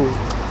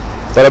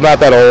 But I'm not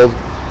that old.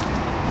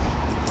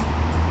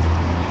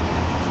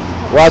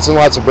 Lots and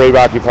lots of brave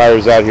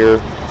occupiers out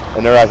here,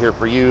 and they're out here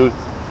for you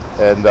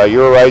and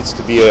your rights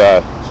to be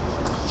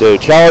to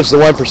challenge the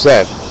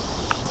 1%.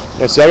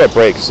 Yeah, see, I got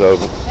brakes, so.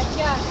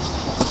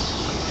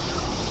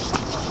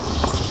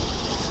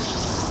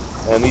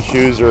 And these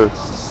shoes are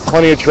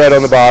plenty of tread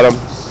on the bottom.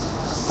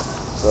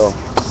 So.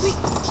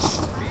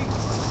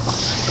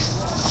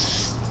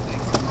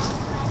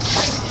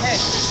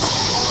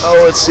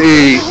 Oh, let's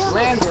see.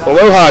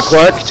 Aloha,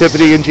 Clark,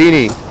 Tiffany, and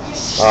Jeannie.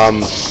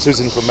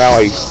 Susan from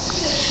Maui.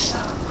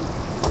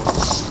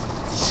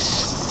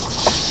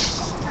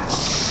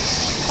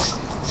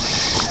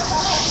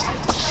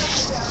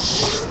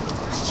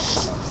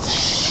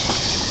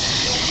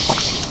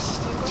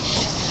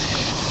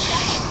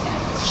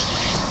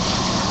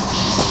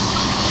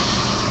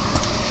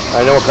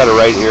 I know we'll cut it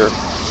right here.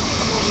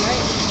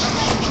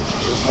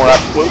 There's more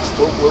up.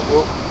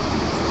 Whoop.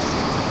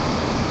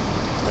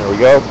 There we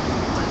go.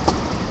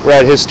 We're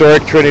at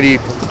historic Trinity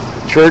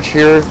Church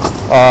here.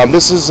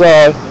 This is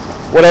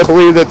what I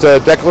believe that the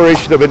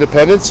Declaration of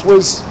Independence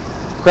was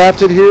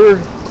crafted here.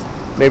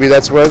 Maybe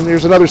that's when.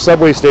 There's another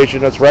subway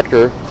station. That's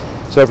Rector.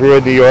 So if you're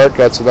in New York,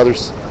 that's another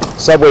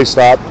subway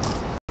stop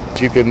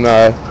that you can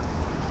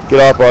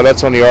get off on.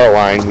 That's on the R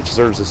line, which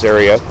serves this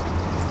area.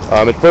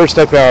 At first,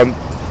 I found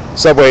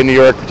subway in New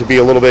York to be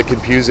a little bit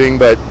confusing,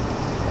 but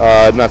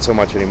not so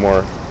much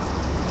anymore.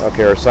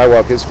 Okay, our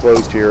sidewalk is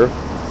closed here,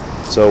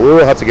 so we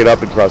will have to get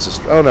up and cross the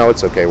street. Oh no,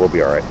 it's okay, we'll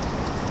be all right.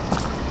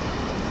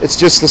 It's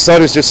just the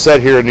sun has just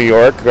set here in New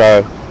York.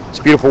 It's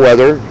beautiful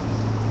weather,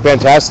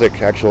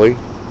 fantastic actually.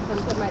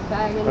 Put my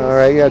bag in. All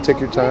right, yeah, take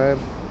your time.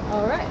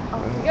 All right,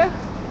 off we go.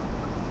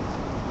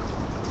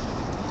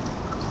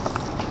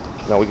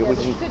 No, we Yeah, can.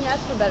 but you couldn't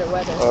ask for better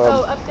weather.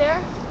 Um, Up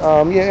there?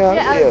 Yeah,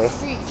 Yeah, out of the yeah.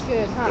 street's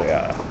good, huh?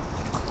 Yeah.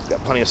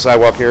 Got plenty of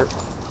sidewalk here.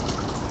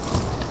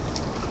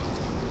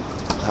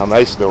 How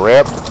nice the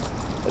ramp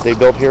that they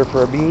built here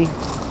for me.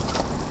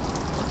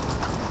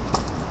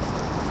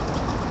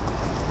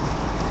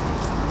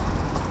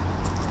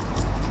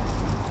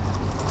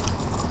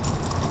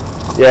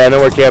 Yeah, no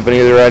more camping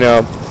either. I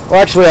know.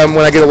 Well, actually,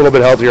 when I get a little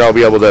bit healthier, I'll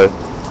be able to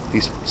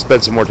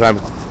spend some more time.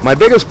 My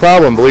biggest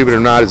problem, believe it or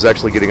not, is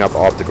actually getting up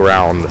off the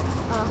ground.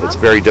 It's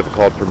very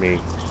difficult for me.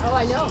 Oh,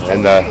 I know.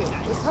 And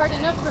It's hard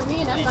enough for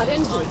me, and I'm not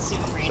injured.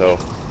 so,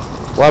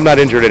 well, I'm not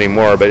injured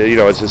anymore, but you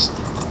know, it's just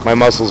my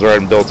muscles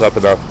aren't built up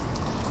enough.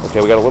 Okay,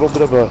 we got a little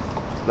bit of a.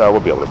 No,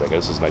 we'll be able to make it.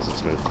 This is nice and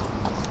smooth.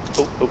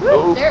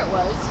 Oh. There it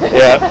was.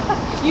 Yeah.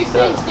 You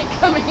sensed it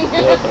coming.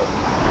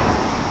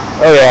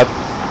 Oh yeah.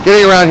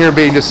 Getting around here,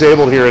 being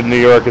disabled here in New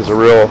York has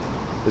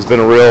been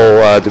a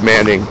real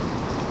demanding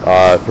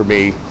for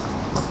me.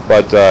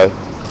 But I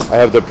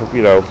have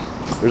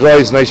there's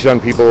always nice young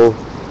people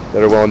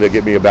that are willing to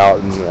get me about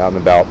and out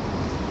and about.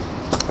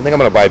 I think I'm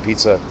gonna buy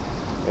pizza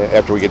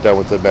after we get done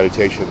with the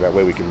meditation. That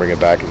way we can bring it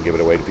back and give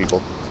it away to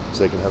people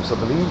so they can have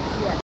something to eat.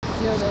 Yeah.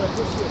 No, they'll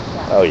appreciate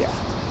that. Oh yeah.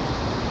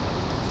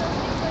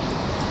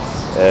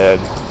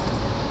 And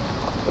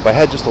if I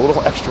had just a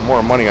little extra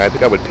more money, I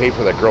think I would pay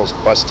for that girl's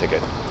bus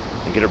ticket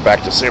and get her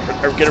back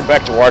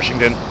to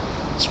Washington.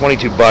 It's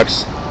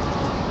 $22.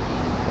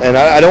 And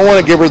I don't want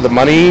to give her the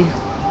money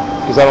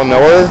because I don't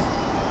know her,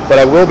 but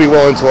I will be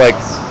willing to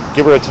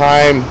give her a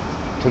time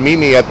to meet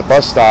me at the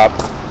bus stop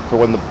for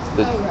when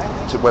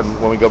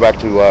when we go back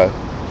to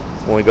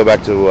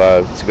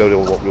go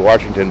to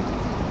Washington.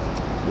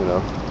 You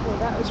know.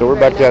 Well, so we're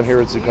back down here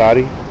at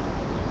Zuccotti.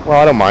 Well,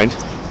 I don't mind.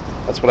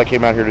 That's what I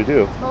came out here to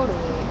do. Totally.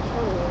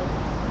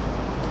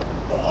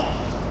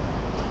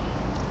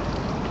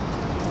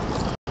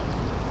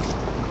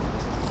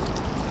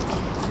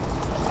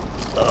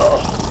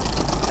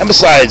 And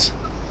besides,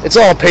 it's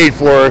all paid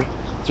for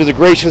through the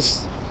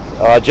gracious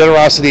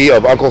generosity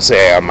of Uncle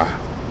Sam.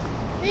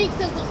 Thanks,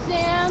 Uncle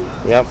Sam.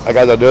 Yep, I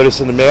got a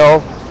notice in the mail.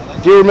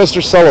 Dear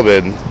Mr.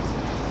 Sullivan,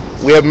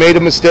 we have made a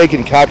mistake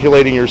in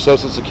calculating your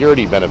Social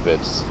Security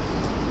benefits.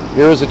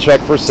 Here is a check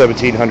for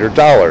 $1,700.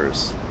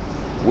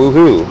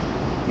 Woohoo.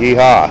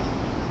 Yeehaw.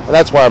 And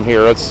that's why I'm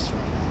here.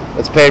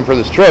 That's paying for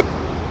this trip.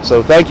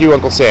 So thank you,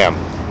 Uncle Sam.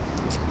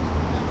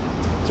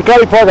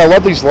 Zuccotti Park, I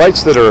love these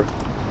lights that are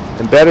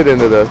embedded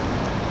into the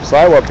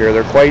sidewalk here.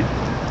 They're quite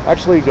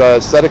actually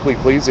aesthetically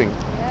pleasing.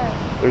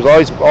 Yeah. There's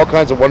always all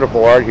kinds of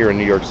wonderful art here in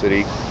New York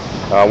City.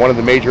 One of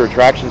the major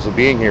attractions of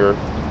being here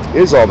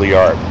is all the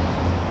art.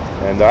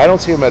 And I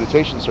don't see a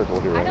meditation circle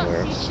here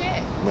anywhere. I don't see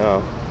shit.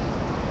 No.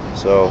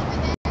 So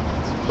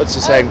let's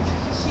just hang.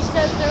 She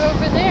says they're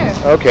over there.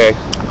 Okay.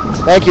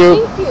 Thank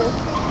you. Thank you.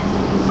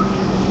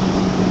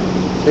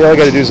 See, all I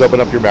got to do is open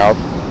up your mouth.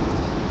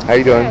 How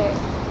you doing? Right.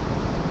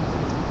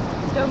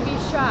 Don't be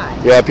shy.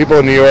 Yeah, people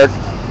in New York,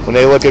 when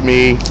they look at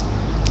me,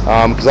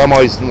 because I'm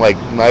always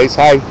nice,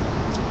 hi,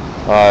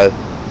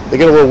 they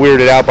get a little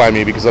weirded out by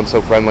me because I'm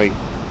so friendly. I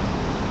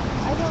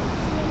don't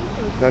see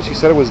anything. No, she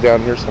said it was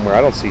down here somewhere.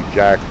 I don't see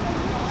Jack.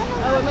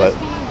 Oh, it must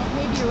be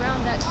maybe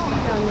around that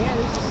street down there.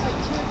 There's just 2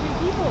 or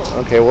 3 people.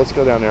 Okay, well, let's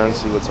go down there and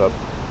see what's up.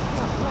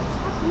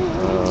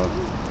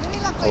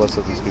 Let's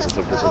let these people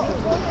take their picture.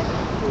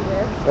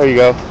 There you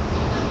go.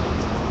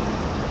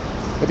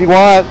 If you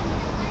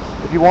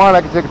want,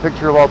 I can take a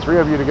picture of all 3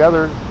 of you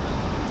together.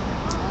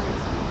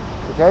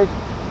 Okay?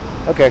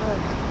 Okay.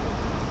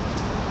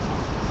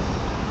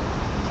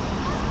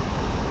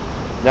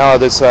 Now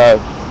this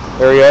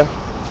area,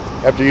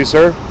 after you,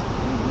 sir.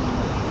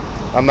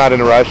 I'm not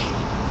in a rush. You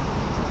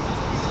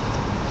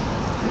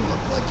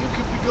look like you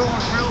could be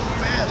going real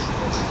fast.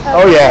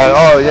 Oh yeah,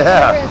 oh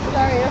yeah.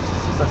 Sorry.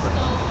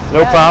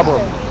 No problem.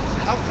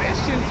 How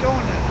fast are you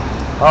going then?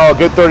 Oh, a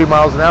good 30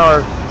 miles an hour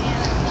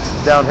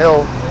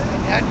downhill.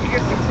 How do you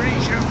get the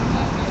freezer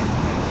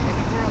and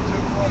the girl to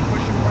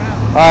push him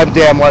around? I'm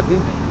damn lucky.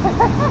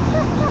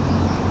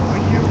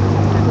 Are you?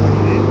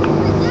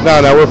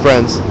 No, we're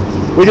friends.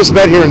 We just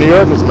met here in New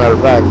York, as a matter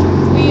of fact.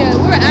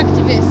 We're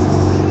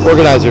activists.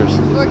 Organizers.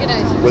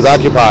 With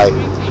Occupy.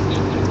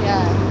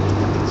 Yeah.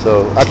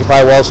 So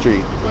Occupy Wall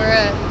Street.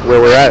 We're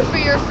where we're at. for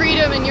your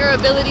freedom and your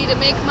ability to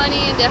make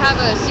money and to have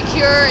a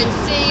secure and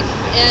safe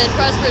and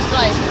prosperous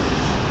life.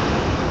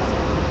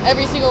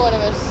 Every single one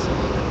of us.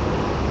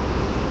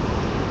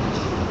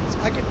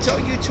 I can tell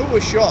you two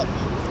are sharp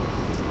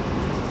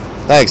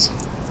Thanks.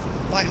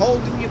 by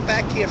holding you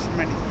back here from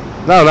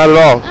anything. No, not at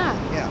all.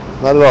 Yeah.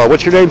 Not at all.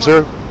 What's your name,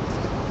 sir?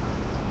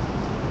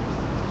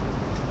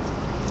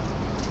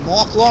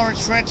 Mark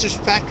Lawrence Francis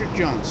Patrick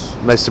Jones.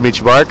 Nice to meet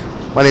you, Mark.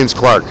 My name's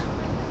Clark.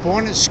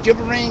 Born in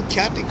Skibbereen,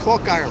 County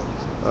Cork, Ireland.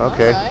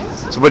 Okay. Alright.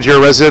 So, but you're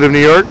a resident of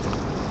New York?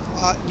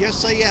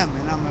 Yes, I am,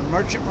 and I'm a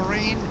merchant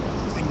marine.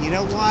 And you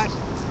know what?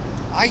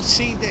 I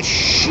see this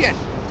shit.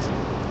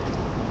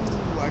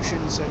 Ooh, I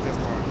shouldn't say that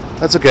word.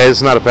 That's okay.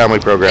 It's not a family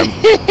program.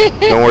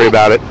 Don't worry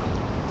about it.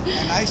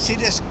 And I see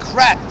this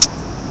crap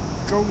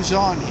goes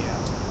on here.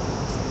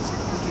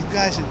 You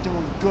guys are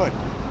doing good.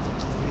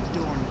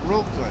 doing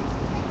real good.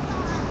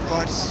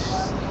 But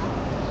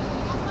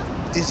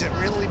is it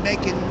really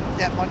making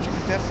that much of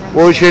a difference?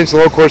 Well, we changed the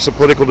whole course of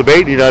political debate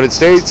in the United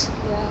States,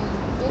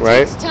 Yeah. It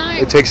right? takes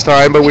time. It takes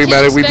time, but We we've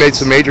can't made expect-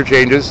 some major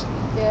changes.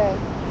 Yeah.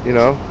 You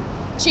know,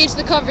 Change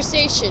the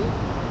conversation,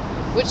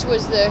 which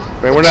was the.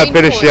 and the we're not main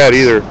finished point. yet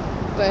either.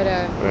 But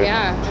Right.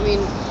 yeah, I mean,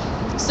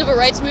 civil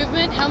rights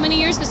movement. How many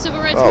years the civil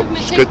rights Oh,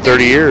 movement it's take? good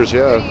 30 years,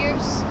 yeah. 30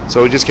 years.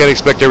 So we just can't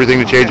expect everything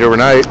to change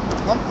overnight.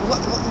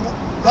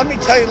 Let me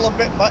tell you a little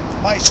bit about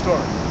my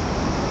story.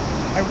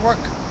 I work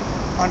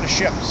on the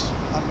ships.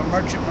 I'm a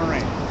merchant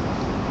marine.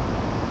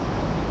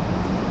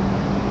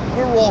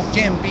 We're all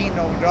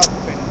gambinoed up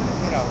in,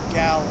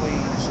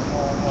 galleys and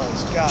all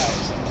those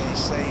guys. And they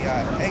say,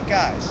 hey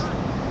guys,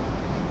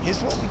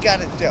 here's what we got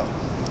to do.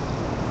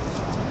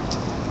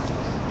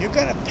 You're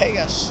going to pay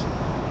us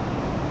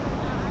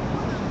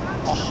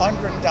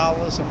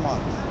 $100 a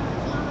month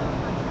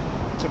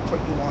to put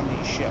you on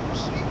these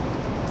ships.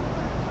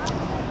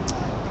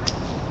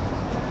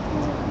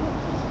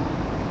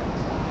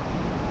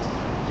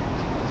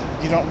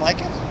 You don't like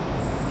it?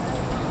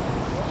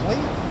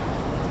 Leave.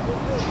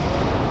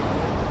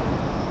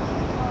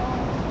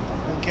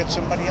 We'll get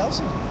somebody else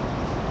in.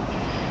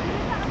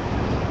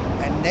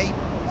 And they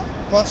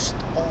bust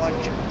on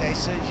you. They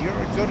said, you're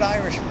a good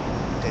Irishman.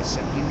 They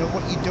said, you know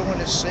what you're doing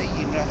at sea,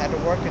 you know how to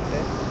work it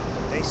there.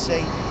 They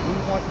say, we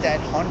want that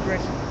 100.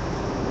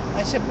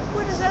 I said, but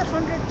where does that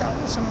 $100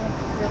 a month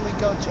really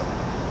go to?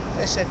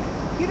 They said,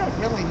 you don't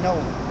really know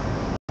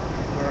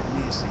where it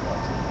needs to go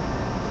to.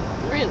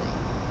 Really?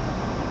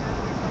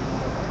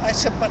 I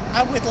said, but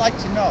I would like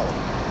to know.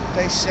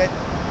 They said,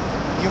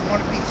 you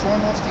want to be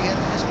thrown off the end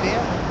of this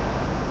pier?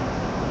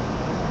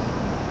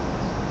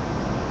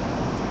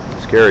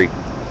 Scary.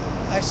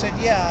 I said,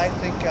 yeah, I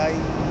think I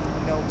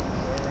know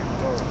where it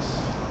goes.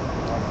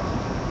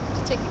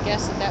 To take a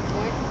guess at that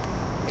point.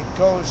 It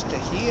goes to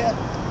here,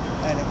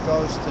 and it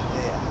goes to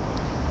there.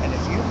 And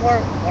if you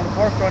want to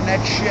work on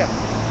that ship,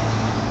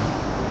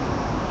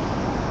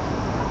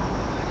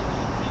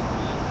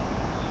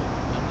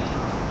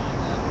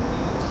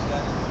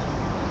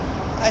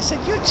 I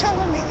said, you're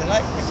telling me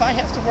that if I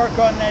have to work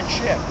on that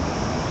ship,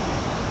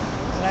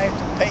 that I have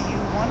to pay you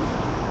money?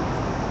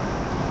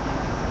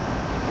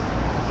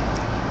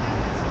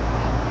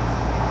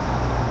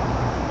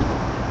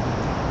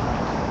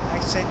 I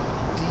said,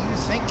 do you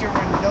think you're a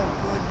no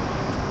good?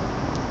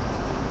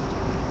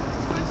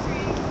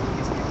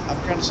 I'm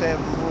going to say a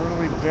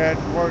really bad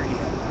word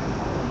here.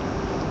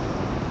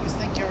 You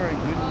think you're a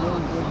good, no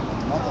good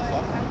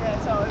motherfucker?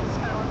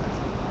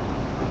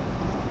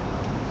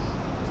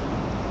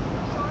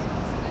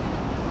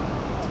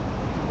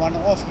 You want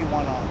off, you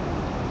want on.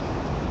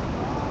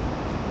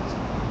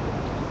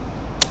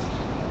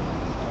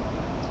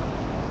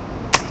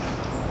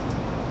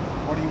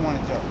 What do you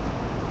want to do?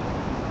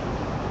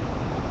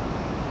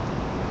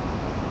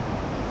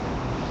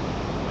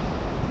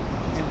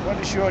 And what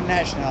is your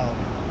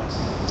nationality?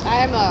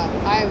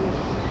 I'm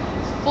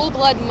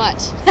full-blood mutt.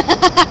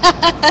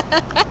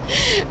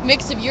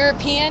 Mix of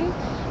European,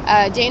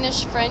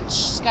 Danish, French,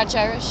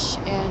 Scotch-Irish,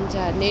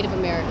 and Native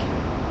American.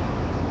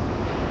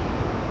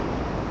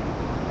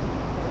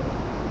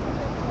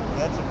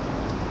 That's a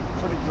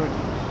pretty good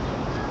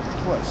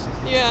twist.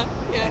 Yeah.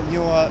 And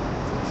your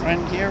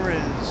friend here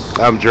is...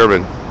 I'm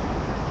German.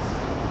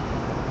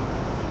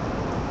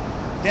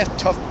 They're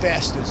tough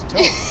bastards,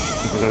 too.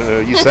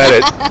 You said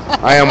it.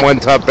 I am one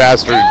tough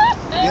bastard.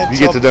 They're You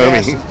get to tough know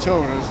me. bastards,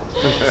 too,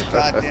 those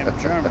goddamn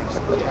Germans.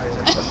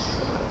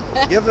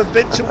 You ever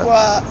been to...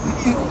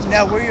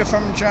 now, where are you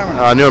from in Germany?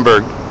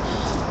 Nuremberg.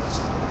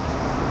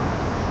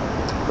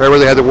 Right where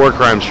they had the war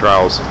crimes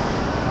trials.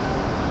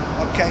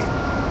 Okay.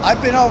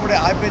 I've been over there.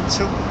 I've been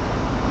to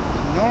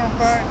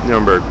Nuremberg.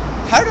 Nuremberg.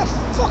 How the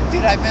fuck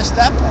did I miss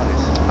that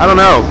place? I don't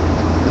know.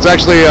 It's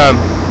actually,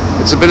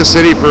 it's been a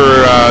city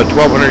for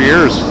 1,200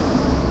 years.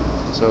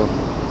 So.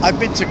 I've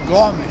been to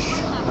Garmisch.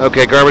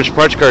 Okay,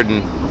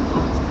 Garmisch-Partenkirchen.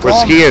 For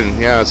skiing.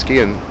 Yeah,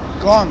 skiing.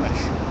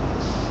 Garmisch.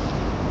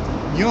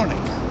 Munich.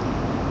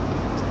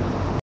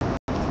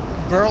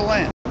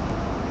 Berlin.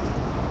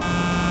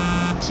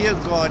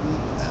 Tiergarten.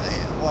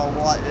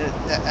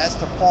 That's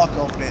the park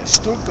over there.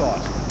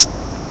 Stuttgart.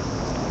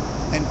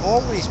 And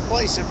all these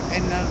places,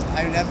 and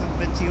I've never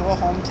been to your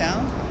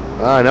hometown.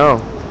 I know.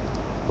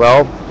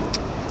 Well,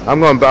 I'm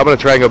going to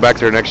try and go back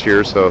there next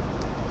year, so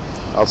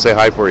I'll say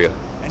hi for you.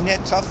 And they're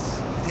tough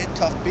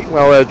people.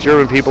 Well,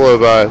 German people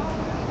have.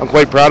 I'm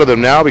quite proud of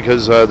them now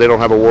because they don't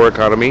have a war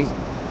economy,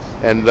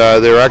 and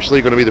they're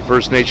actually going to be the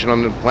first nation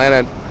on the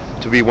planet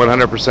to be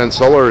 100%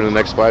 solar in the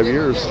next 5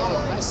 years.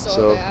 I saw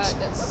So that.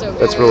 That's so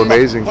good. that's real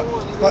amazing.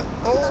 But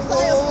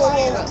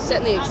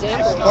setting the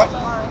example.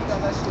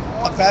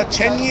 About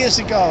 10 years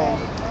ago,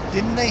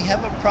 didn't they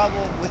have a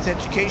problem with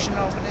education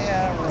over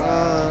there?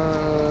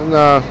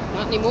 No.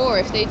 Not anymore.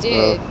 If they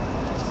did.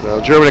 No,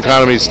 German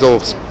economy is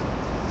still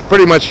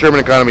pretty much German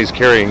economy is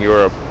carrying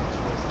Europe,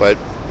 but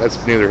that's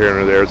neither here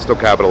nor there. It's still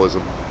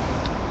capitalism,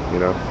 you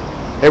know.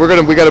 Hey, we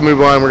got to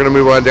move on. We're gonna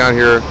move on down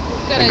here.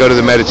 and go to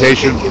the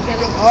meditation.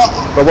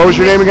 Oh, But what was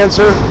your name again,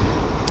 sir?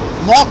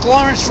 Mark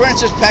Lawrence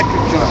Francis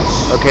Patrick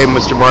Jones. Okay,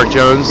 Mr. Mark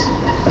Jones.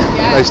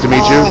 Yeah. Nice to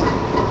meet you.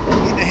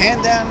 Need a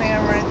hand down there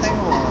or anything?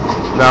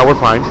 Or? No, we're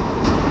fine.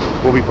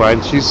 We'll be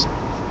fine. She's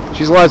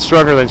a lot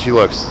stronger than she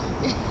looks.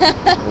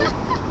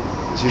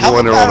 She's How a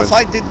Wonder about Woman. if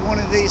I did one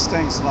of these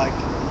things, like,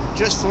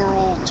 just for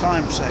old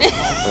time's sake? Like,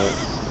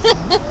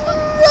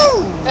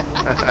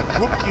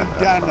 whoop you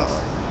down the...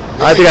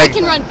 I think I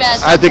can run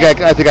fast. I think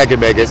I can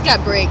make it. He's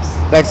got brakes.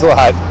 Thanks a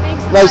lot.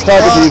 Thanks a Nice lot.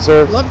 talking to you,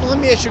 sir. Let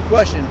me ask you a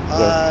question.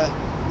 Yeah.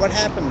 What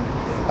happened?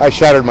 I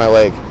shattered my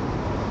leg.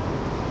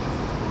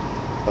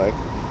 Like,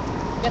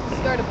 You got the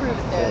scar to prove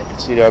it you there. can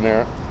see down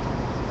there.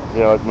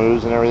 You know, it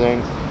moves and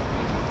everything.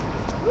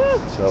 Woo.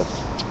 So,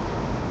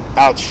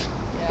 ouch.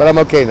 Yeah. But I'm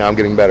okay now. I'm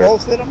getting better.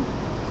 Both of them?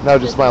 No,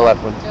 just my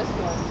left one. Just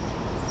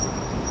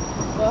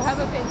one. Well, have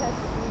a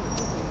fantastic week.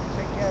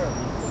 Take care of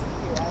them.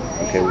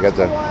 Okay, we got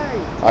the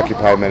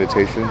Occupy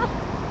meditation.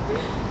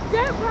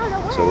 Don't run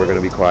away. So we're going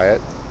to be quiet.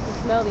 You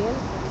smell the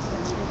insect.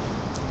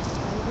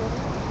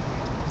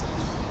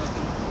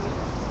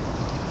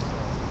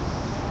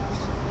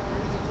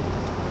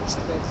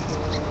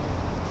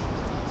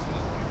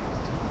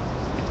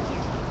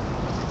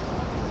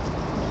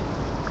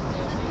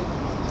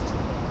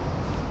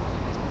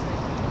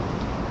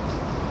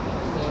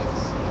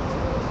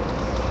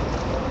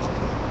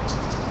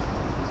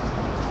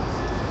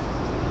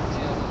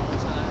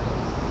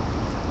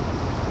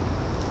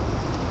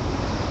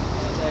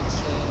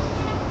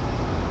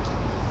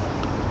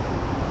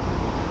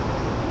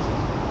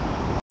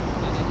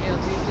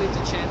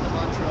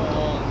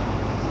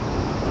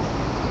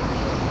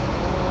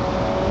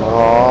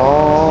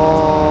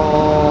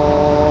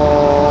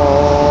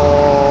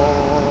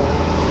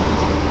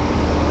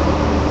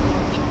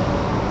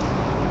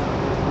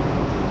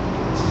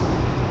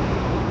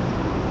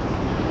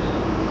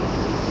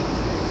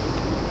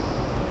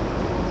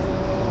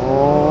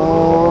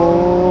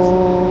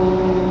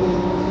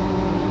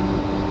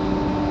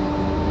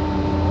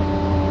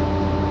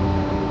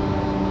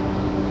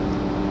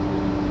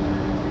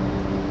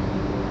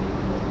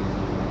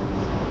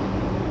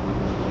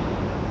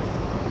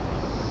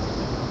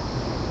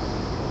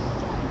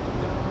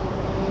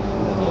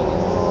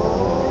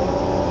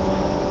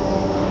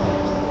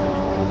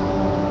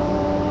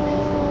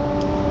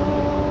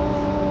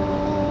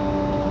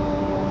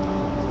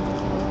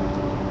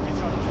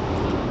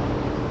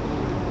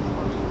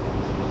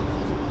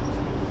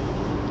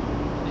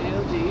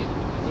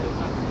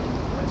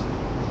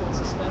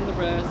 Suspend the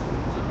breath.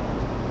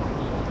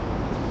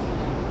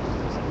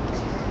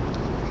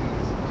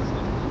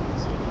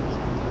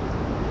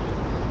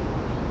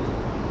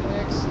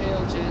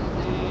 Exhale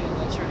gently and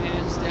let your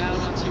hands down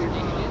onto your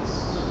knees.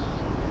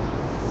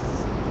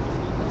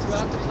 And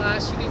throughout the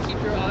class, you can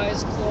keep your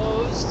eyes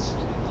closed.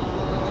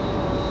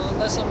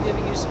 Unless I'm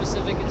giving you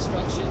specific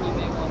instruction, you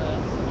may want to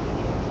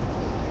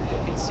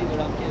look and see what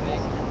I'm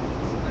giving.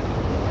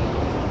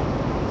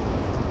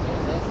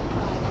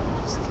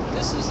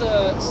 This is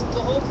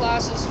the whole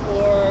class is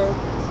for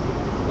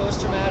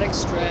post-traumatic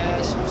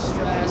stress or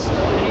stress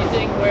or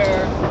anything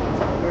where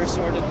we're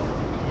sort of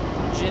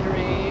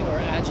jittery or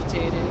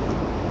agitated.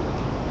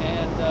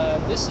 And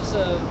this is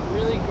a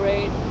really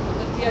great,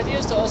 the idea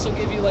is to also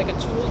give you like a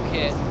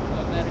toolkit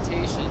of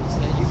meditations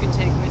that you can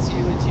take with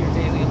you into your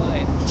daily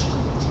life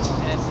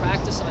and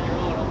practice on your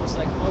own, almost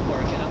like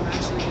homework. And I'm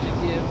actually going to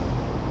give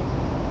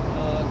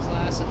a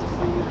class at the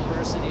Free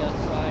University on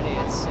Friday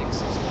at 6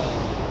 as well,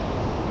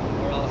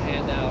 where I'll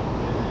hand out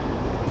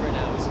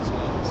printouts as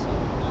well. So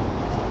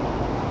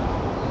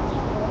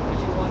if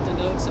you want the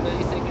notes of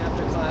anything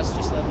after class,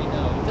 just let me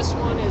know. This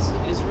one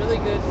is really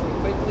good for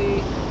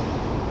quickly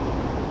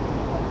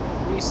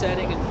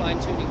resetting and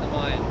fine-tuning the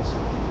mind.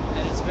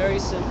 And it's very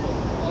simple.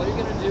 All you're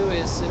going to do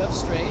is sit up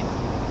straight.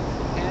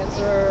 Hands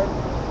are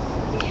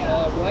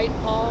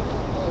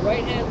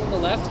right hand in the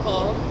left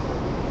palm,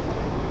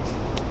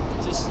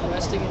 just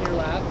resting in your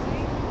lap.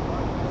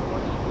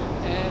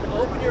 And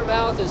open your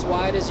mouth as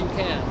wide as you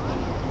can.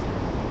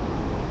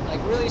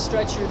 Like really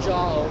stretch your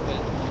jaw open.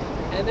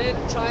 And then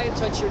try and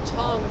touch your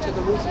tongue to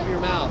the roof of your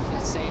mouth at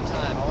the same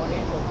time.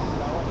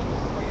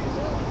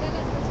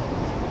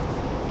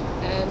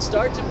 And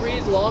start to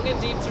breathe long and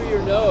deep through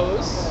your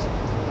nose.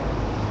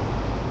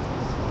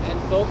 And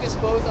focus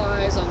both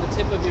eyes on the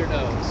tip of your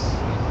nose.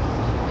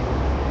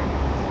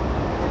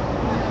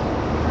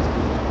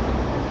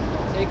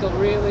 Take a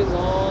really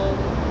long,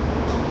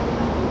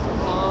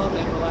 calm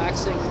and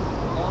relaxing,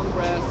 long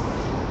breath.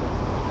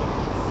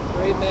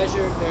 Very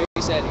measured, very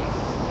steady.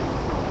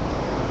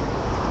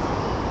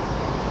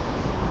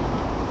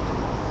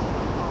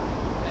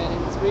 And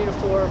in 3 to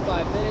 4 or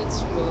 5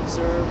 minutes, we'll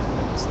observe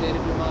the state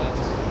of your mind.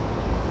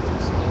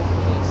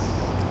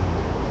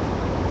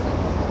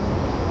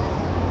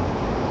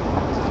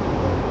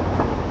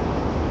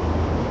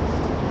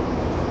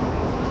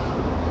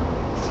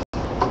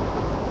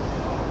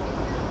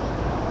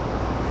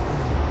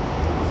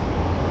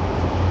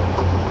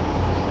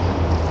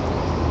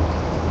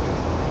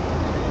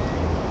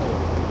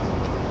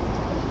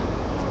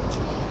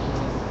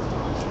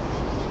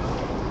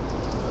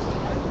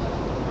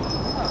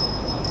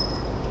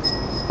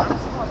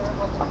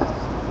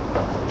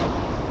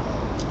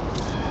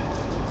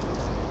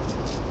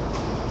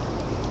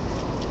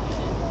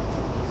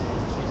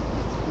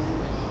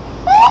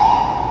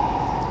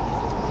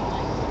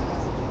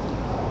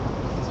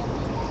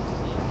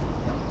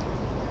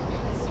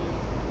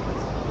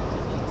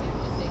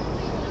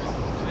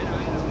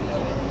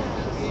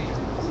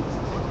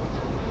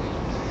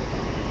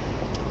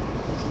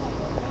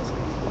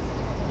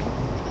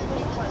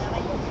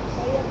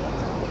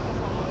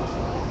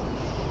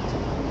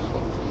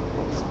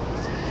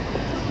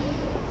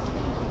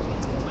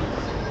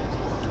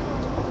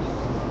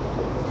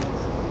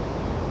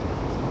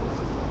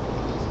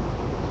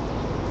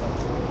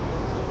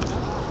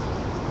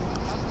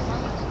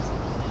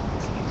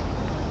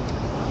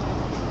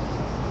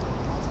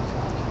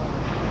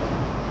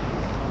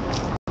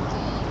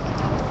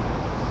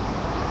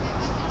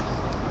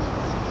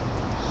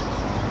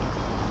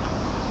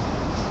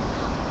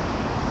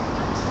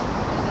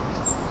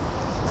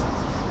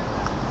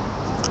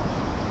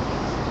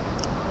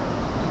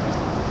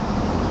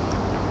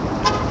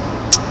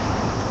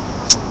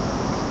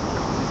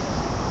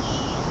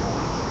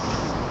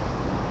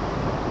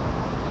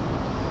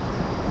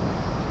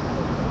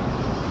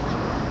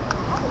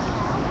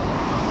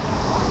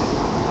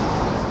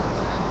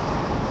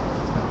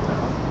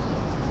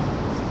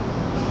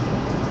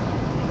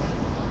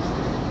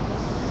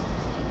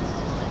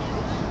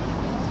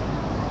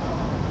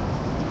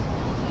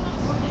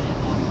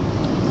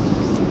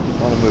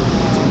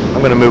 I'm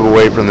going to move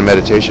away from the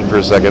meditation for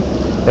a second.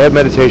 They have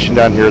meditation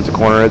down here at the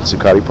corner at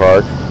Zuccotti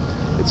Park.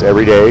 It's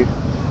every day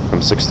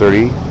from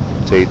 6:30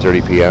 to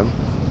 8:30 p.m.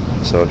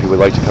 So if you would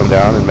like to come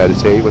down and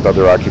meditate with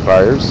other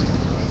occupiers,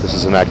 this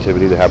is an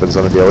activity that happens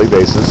on a daily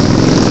basis,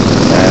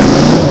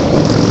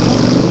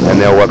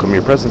 and they'll welcome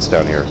your presence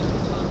down here.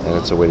 And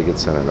it's a way to get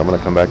centered. I'm going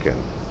to come back in.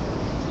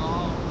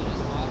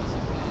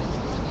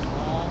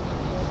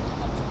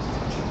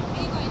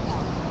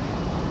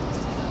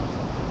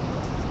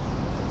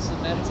 It's a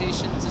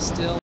meditation to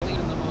still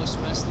even the most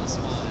restless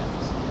mind.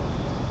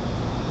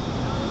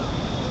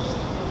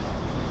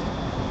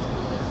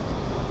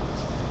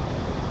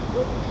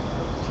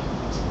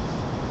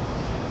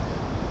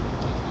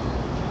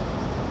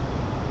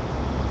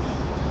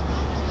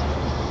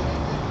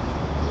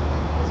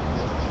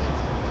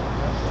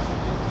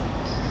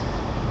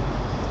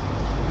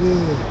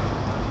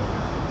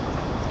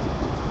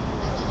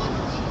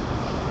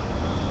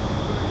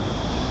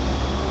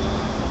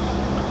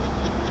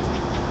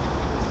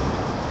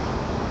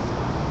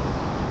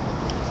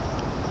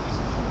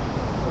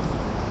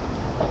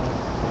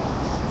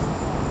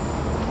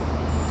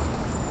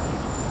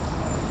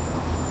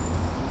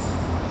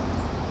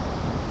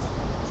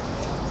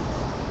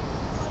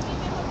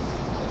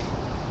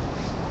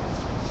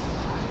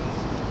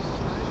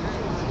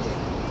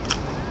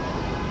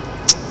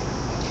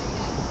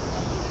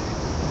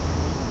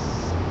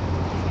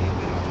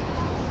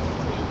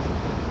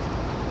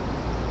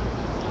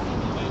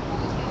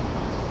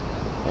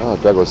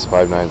 Douglas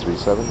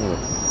 5937.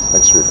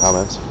 Thanks for your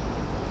comments.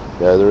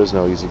 Yeah, there is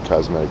no easy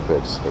cosmetic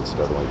fix. That's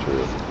definitely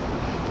true.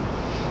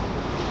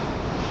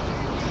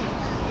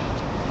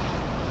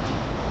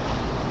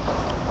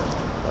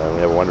 We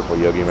have a wonderful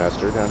yogi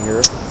master down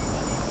here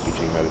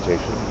teaching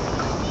meditation.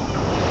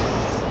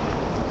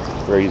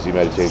 Very easy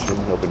meditation.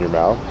 Open your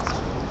mouth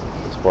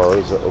as far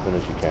as open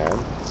as you can.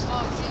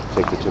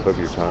 Take the tip of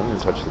your tongue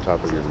and touch the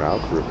top of your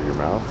mouth, roof of your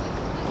mouth.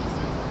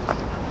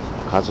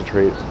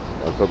 Concentrate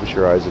and focus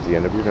your eyes at the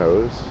end of your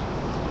nose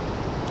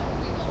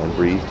and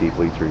breathe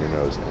deeply through your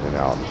nose in and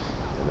out.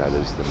 And that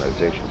is the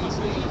meditation.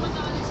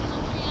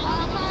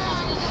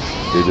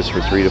 Do this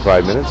for 3 to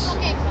 5 minutes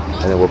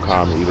and it will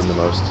calm even the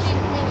most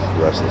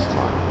restless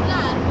mind.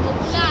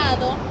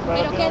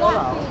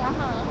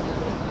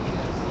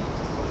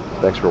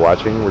 Thanks for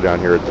watching. We're down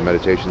here at the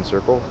Meditation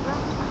Circle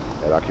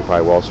at Occupy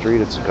Wall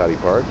Street at Zuccotti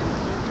Park.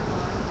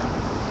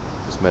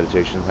 This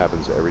meditation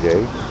happens every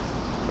day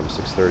from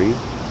 6:30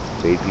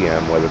 to 8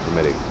 p.m. weather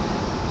permitting.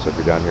 So if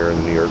you're down here in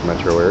the New York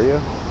metro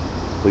area,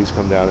 please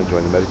come down and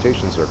join the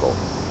Meditation Circle.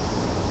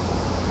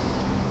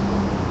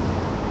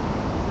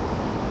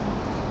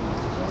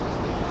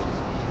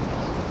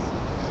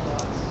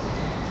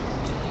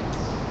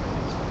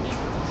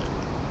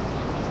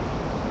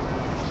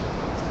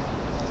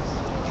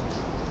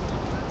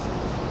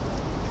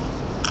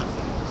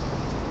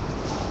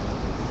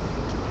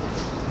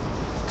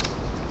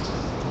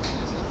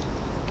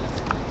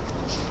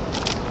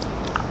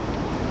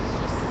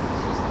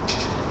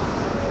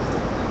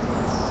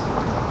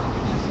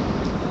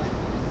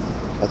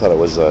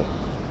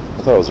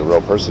 I thought it was a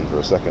real person for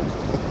a second.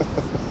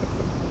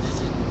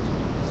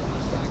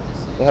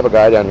 They have a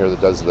guy down here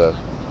that does the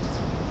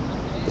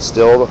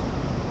still.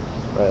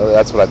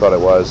 That's what I thought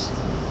it was.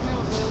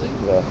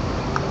 Yeah.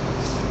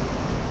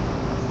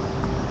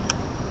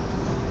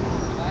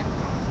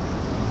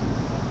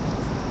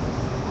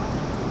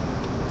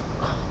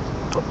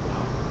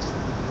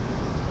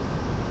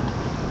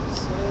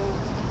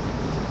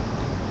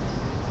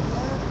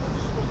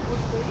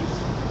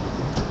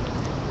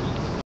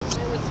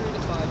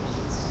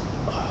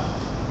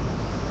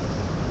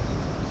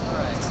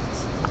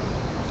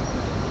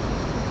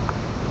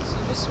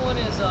 This one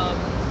is, I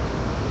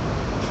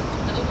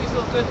think we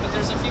feel good, but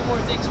there's a few more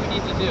things we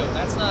need to do.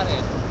 That's not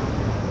it.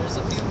 There's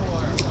a few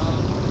more.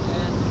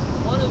 And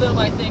one of them,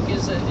 I think,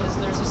 is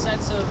there's a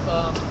sense of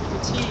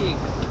fatigue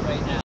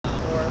right now,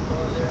 or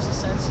there's a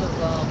sense of,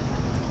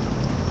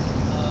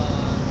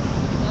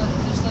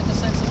 there's like a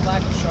sense of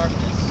lack of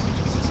sharpness.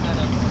 It's just kind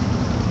of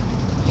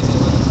maybe a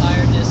little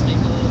tiredness,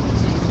 maybe a little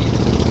fatigue, maybe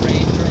a little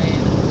brain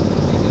drain,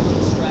 maybe a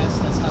little stress.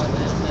 That's how it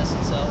manifests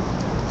itself.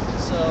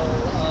 So,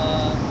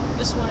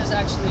 this one is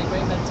actually a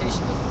great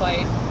meditation to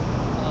fight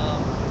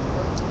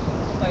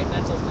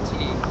mental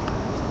fatigue.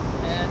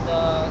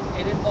 And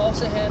it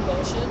involves a hand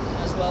motion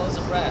as well as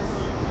a breath.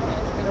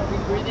 And we're going to be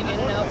breathing in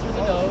and out through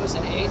the nose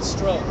in 8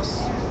 strokes.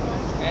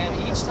 And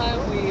each time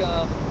we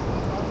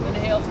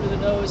inhale through the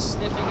nose,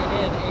 sniffing it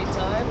in 8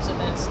 times, and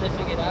then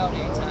sniffing it out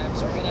 8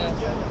 times, we're going to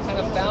kind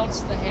of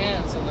bounce the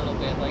hands a little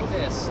bit like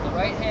this. The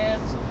right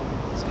hand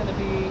is going to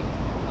be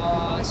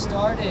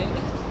starting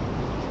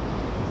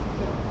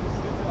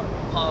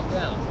palm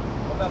down.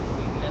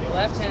 And the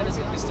left hand is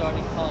going to be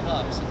starting palm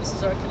up. So this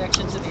is our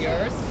connection to the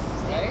earth,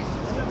 right?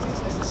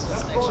 This is our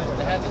connection to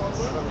the heavens.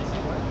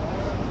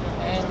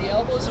 And the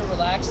elbows are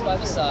relaxed by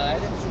the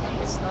side.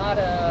 It's not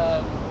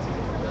a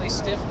really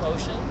stiff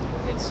motion.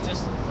 It's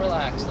just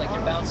relaxed, like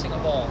you're bouncing a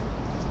ball.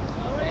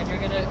 And you're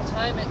going to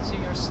time it to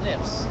your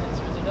sniffs and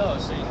through the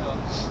nose. So you go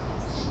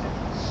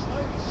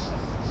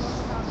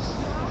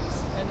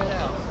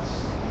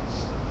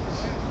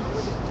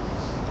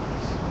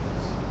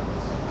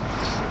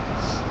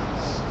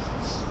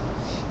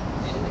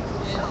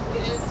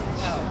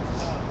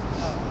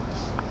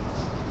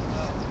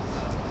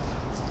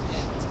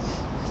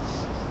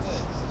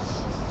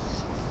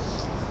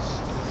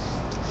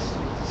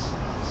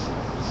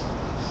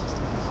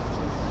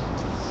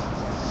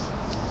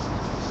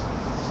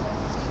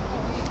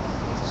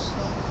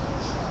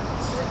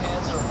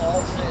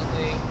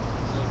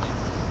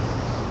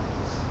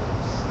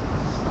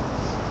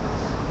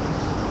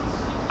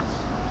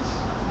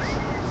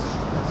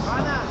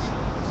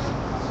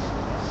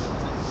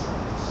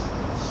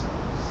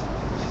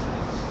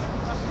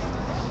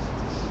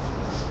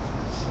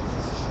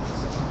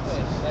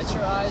Let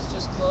your eyes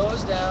just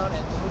close down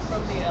and move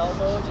from the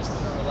elbow just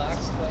in a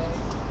relaxed way.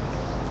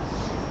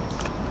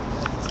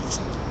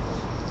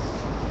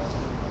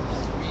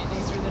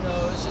 Breathing through the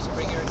nose, just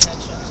bring your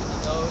attention to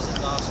the nose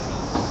and nostrils.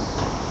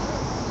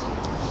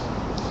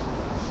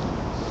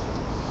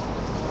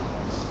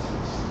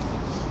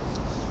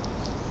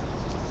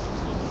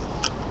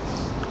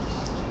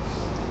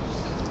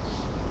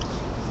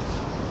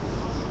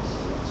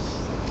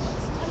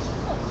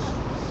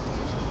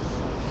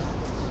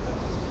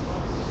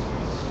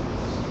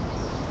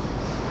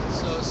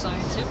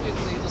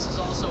 Scientifically, this is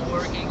also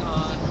working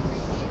on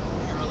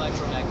your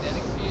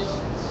electromagnetic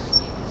field.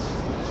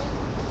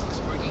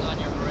 It's working on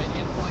your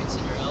meridian points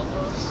in your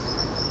elbows.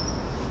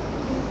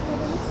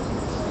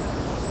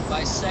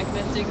 By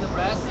segmenting the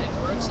breath, it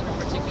works in a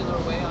particular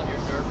way on your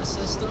nervous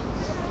system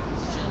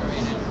to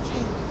generate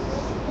energy.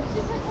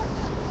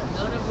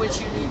 None of which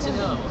you need to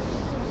know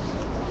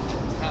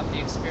to have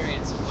the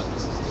experience of what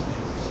this is doing.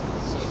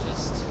 So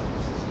just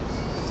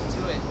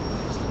do it.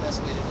 It's the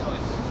best way to know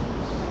it.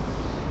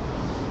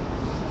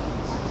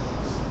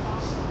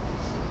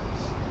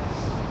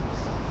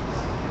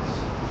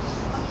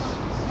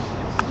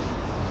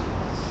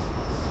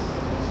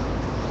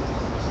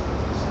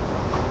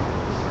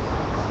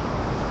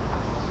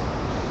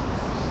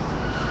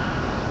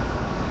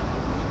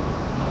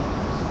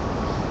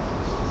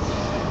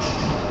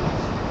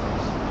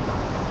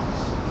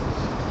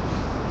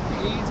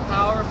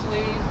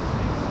 Powerfully,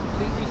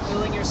 completely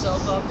filling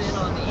yourself up in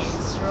on the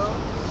 8th stroke,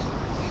 and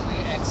completely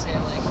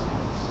exhaling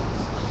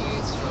on the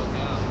 8th stroke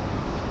out.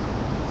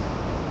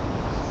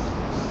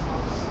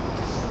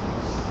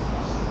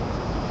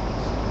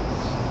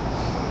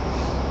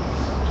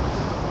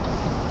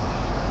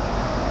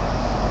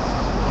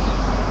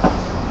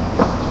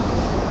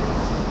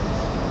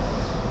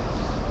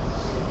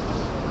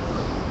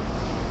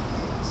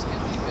 This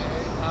can be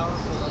very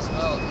powerful as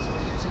well, because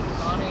we're using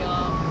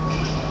pranayama,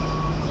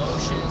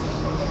 motion,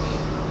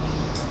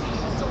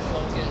 mental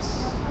focus.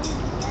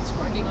 It's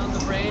working on the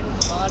brain and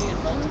the body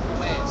in multiple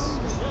ways.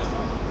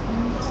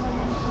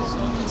 So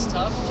if it's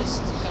tough,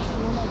 just kind of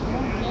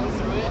flow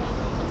through it and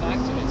come back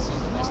to it. See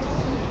the best you can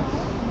do.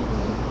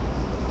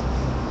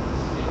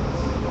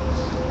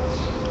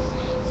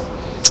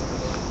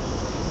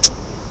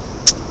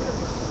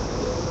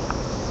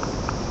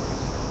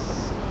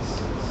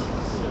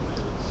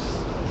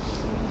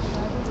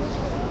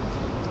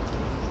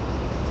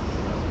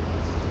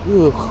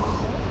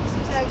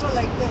 I go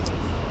like this.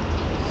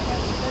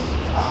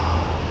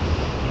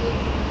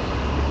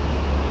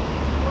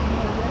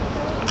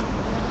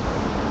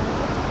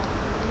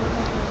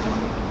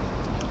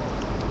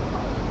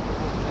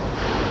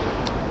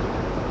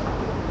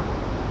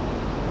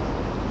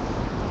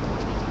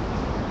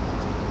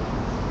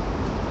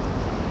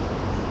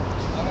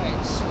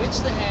 Alright, switch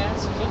the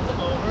hands, flip them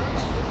over,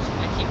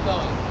 and keep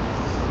going.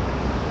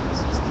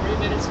 This is 3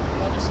 minutes from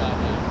the other side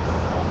now.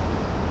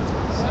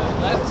 So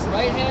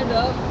right hand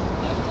up,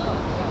 left up.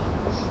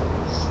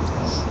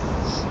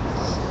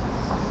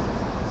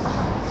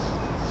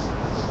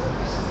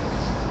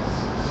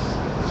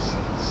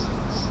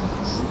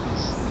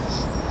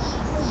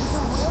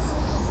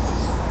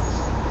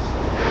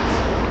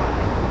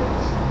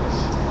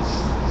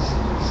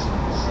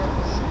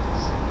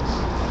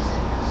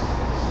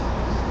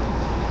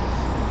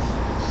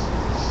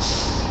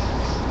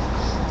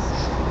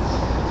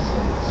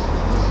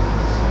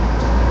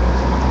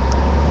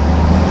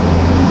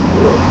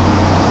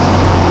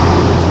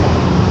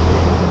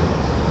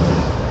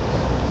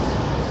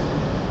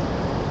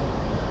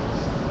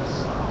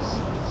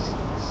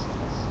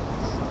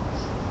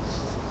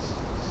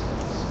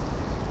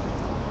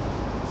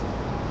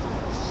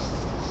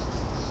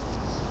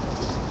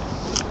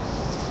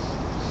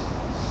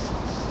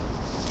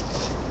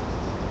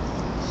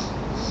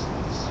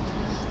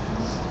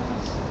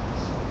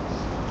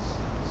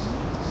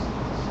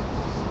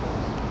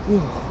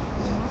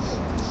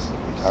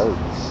 I'm tired.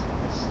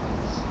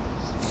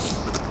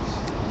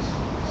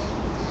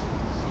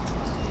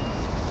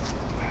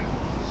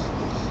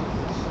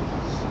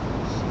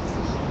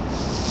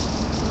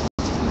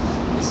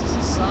 This is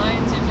a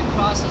scientific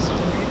process of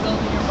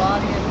rebuilding your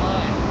body and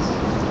mind.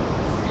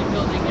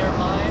 Rebuilding your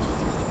mind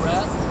through the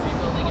breath,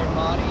 rebuilding your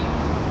body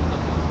through the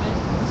movement.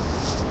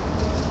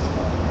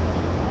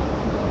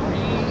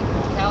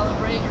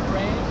 Recalibrate your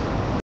brain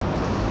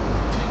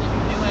and give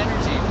you new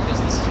energy, because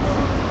this is where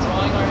we're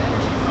drawing our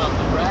energy from.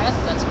 The breath,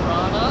 that's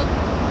prana.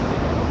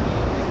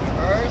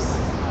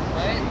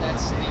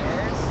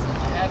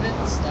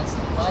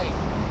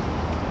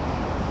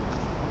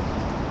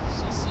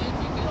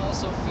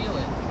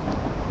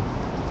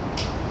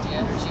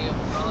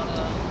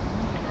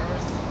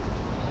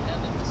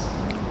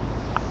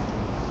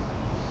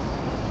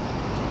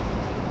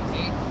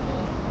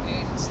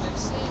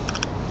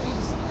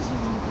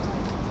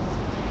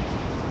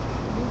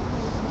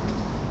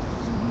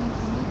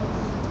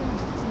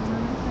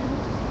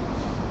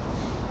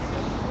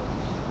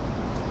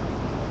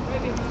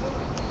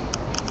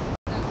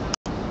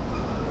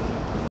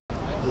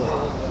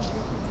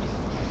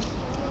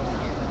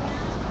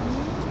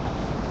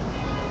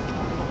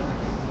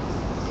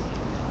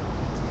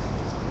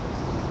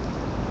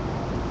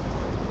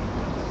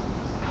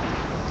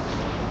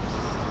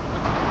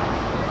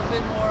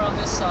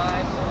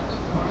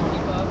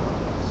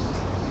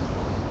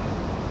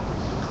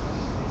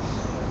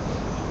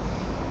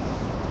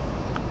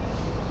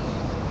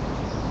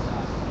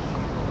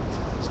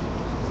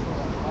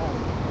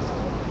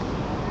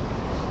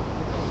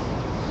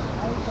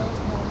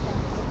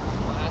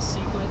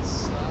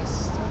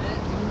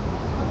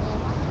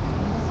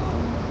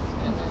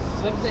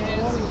 Flip the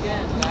hands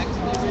again, back to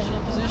the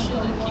original position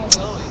and keep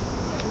going.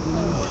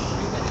 1 more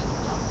 3-minute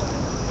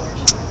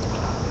portion.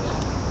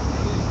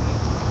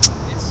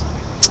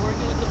 You're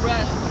working with the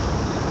breath.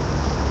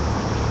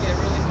 Get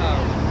really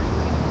powerful.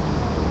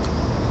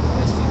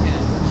 Best you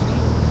can.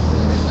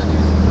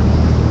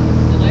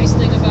 The nice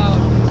thing about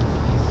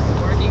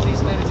working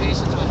these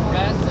meditations with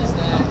breath is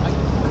that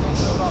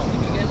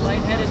if you get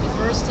lightheaded the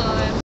first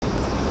time,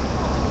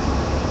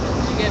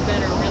 you get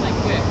better really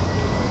quick.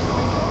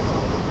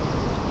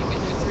 You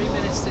can do 3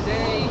 minutes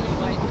today, you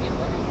might be able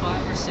to do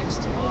 5 or 6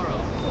 tomorrow.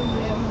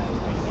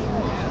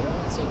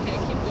 It's okay,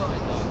 keep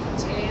going though.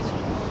 Contain. If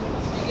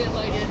you get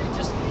lightheaded,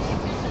 just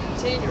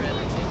contain your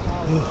energy.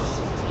 Try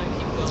and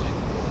keep going.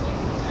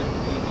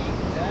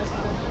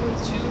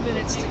 2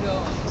 minutes to go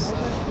on this side.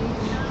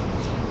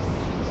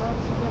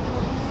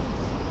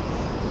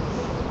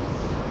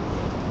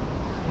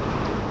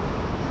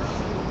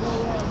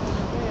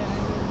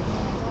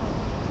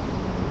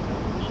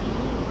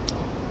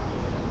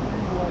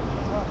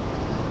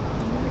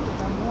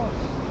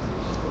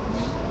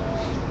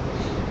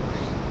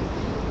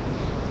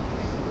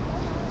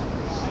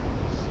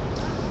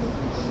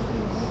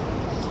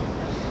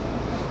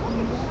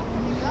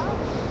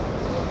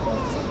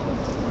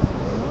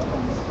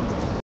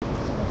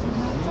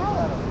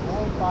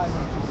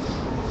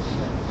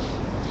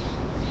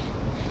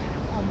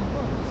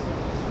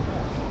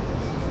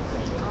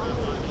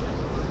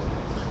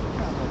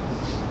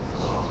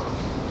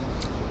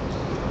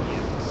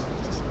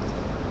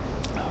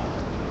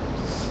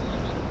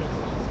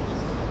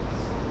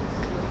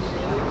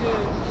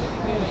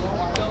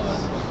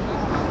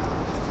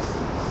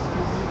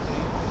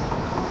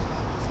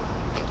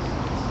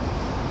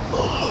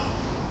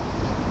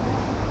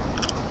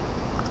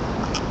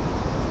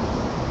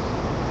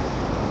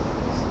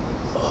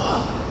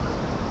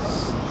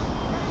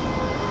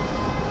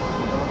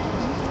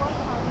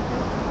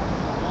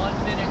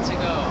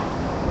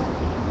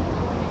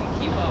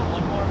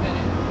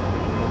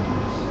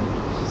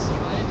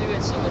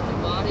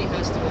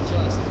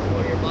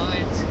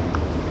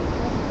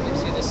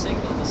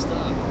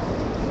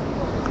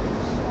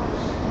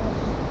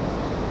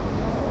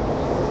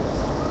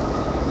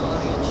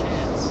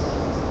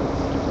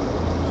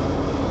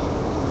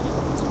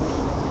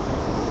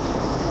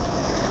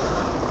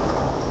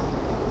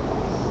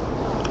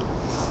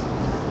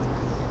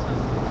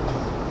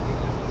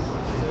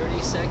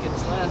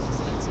 Seconds left,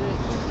 that's it.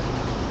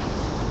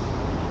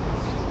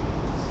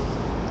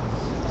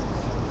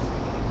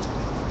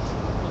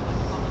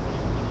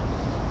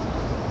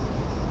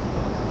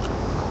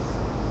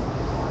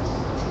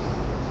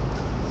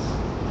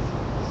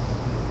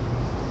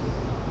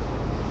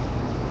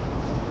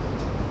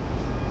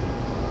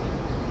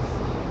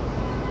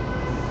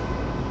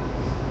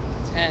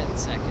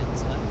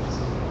 Seconds left.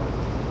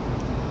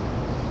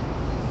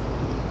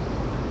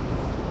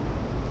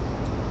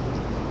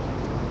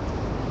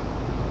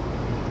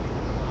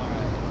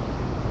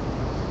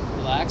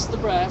 Relax the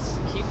breath.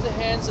 Keep the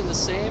hands in the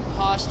same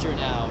posture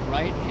now.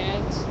 Right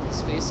hand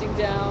is facing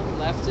down,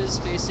 left is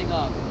facing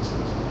up.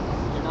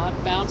 You're not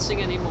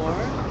bouncing anymore,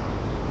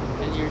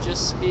 and you're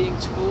just being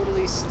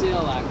totally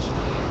still,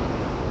 actually.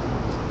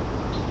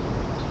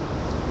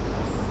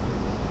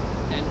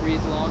 And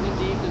breathe long and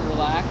deep and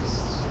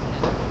relaxed,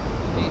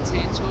 and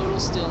maintain total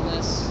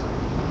stillness.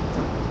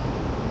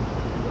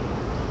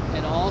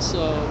 And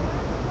also,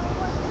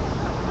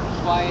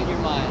 quiet your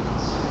mind.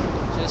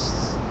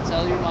 Just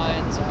tell your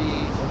mind to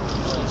be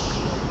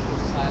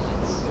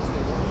silent.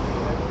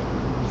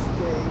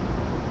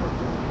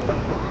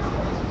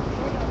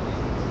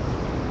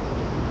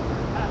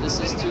 This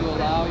is to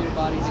allow your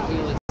body to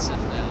heal itself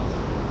now.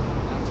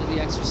 After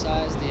the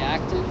exercise, the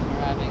active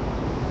are having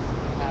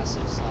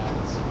passive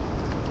sides.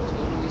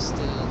 Totally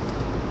still.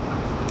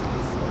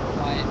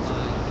 Quiet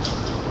mind.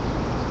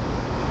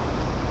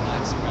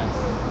 Relaxed breath.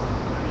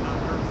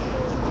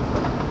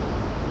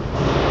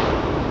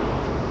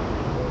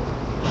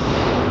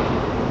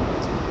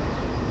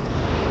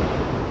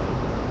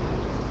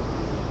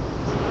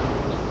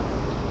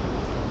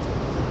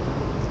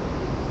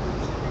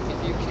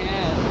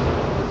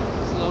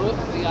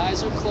 The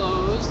eyes are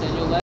closed, and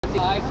you'll let the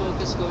eye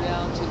focus go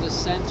down to the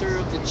center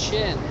of the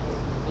chin,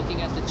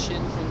 looking at the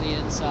chin from the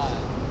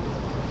inside.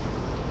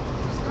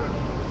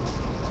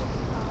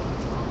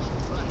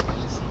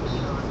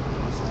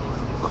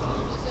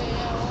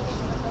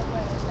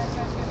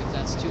 If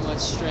that's too much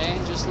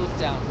strain, just look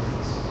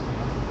downwards.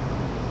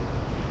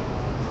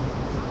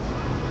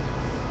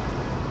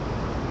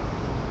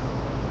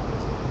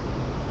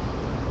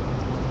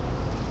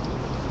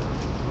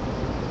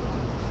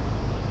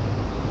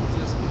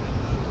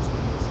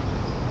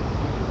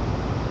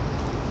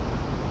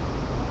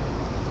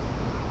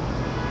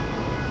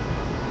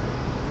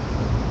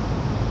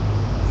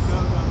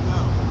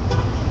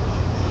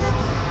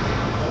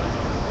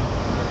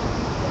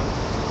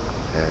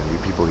 And you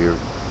people here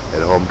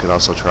at home can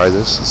also try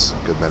this. It's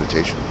a good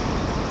meditation.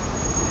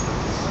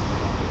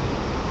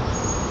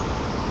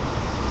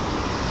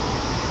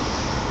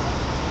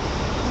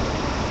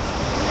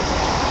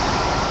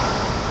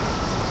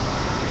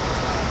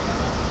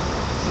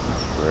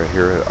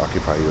 here at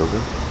Occupy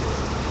Yoga.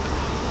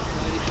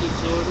 Try to keep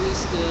totally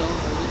still,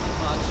 holding the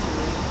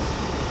posture.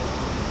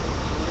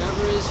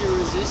 Whatever is your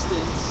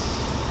resistance,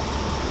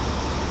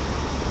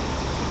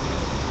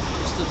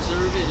 just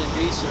observe it and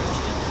research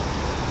it.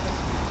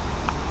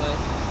 But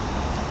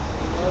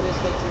you notice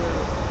that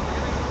you're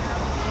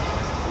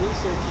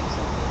researching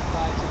something,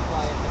 try to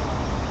quiet the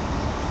mind.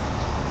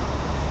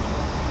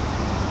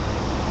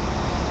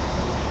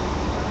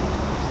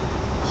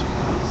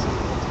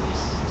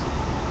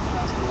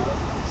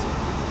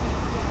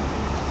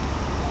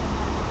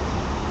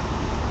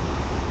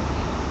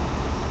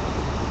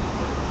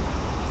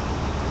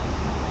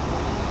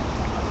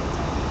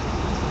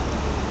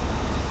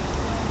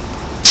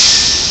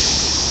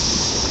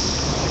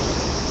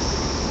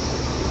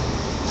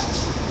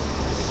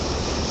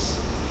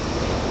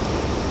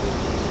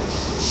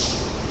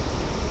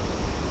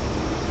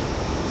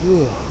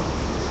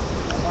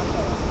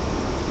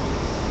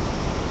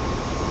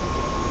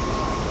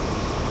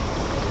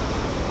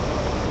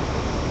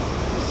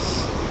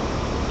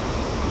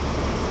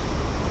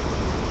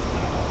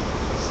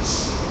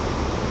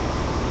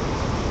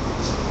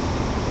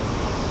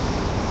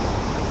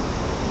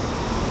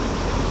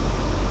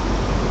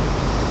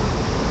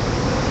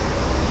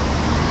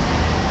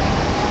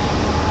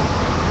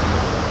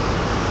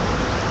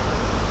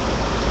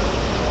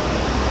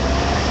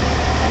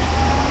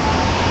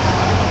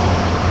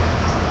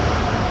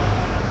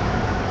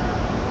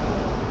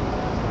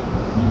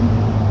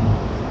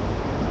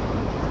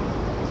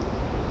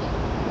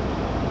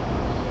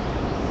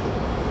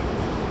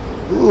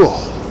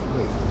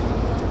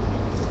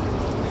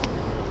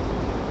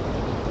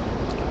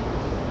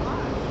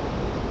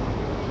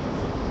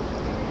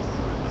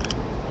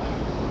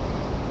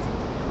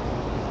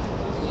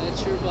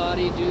 Let your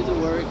body do the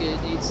work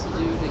it needs to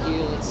do to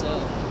heal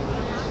itself.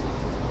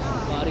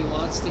 The body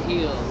wants to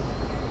heal.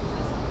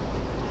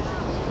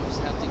 You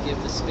just have to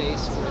give the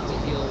space for it to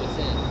heal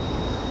within.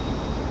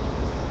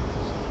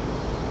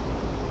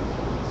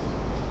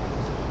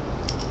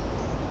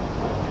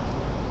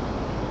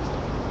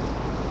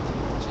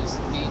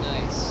 Just be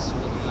nice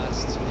for the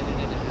last minute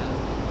and a half.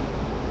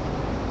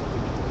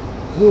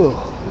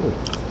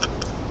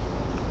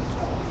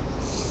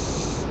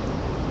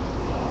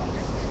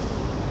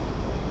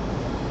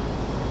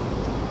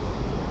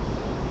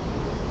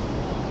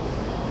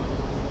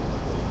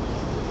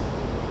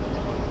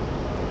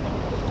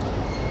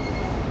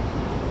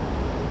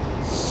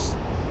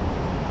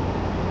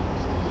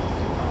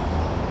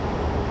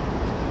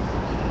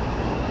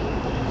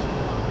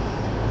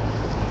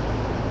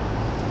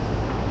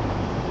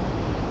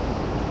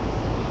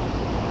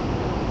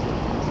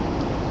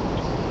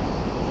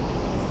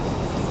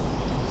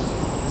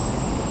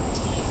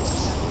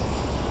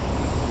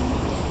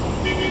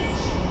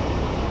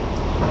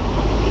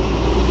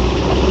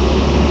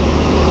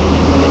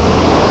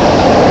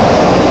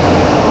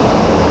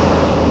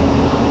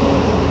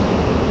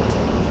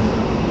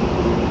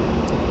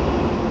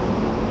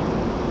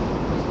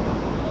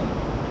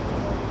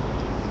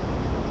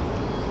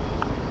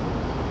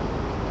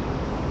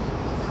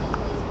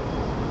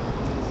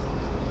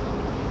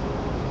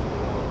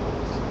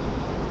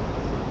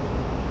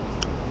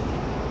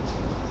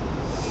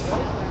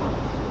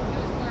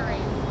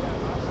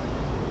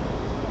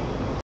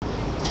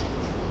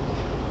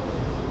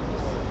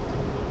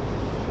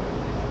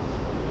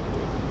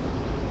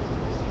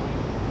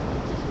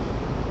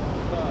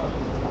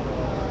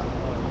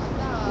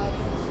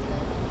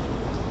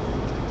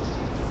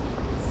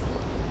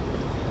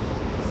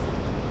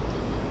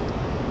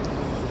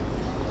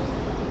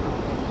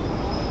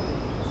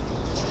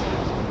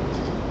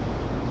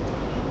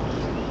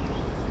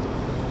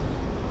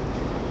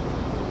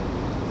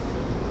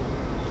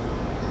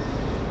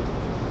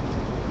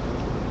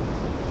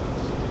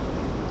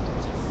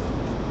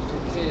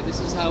 Okay,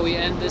 this is how we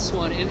end this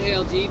one.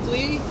 Inhale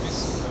deeply,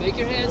 make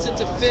your hands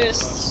into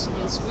fists,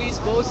 and squeeze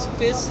both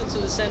fists into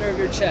the center of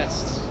your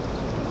chest.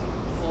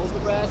 Hold the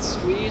breath,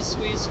 squeeze,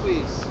 squeeze,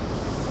 squeeze.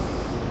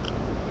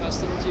 Press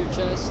them into your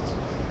chest.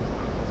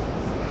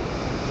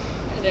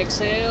 And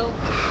exhale.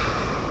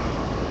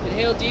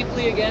 Inhale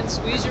deeply again,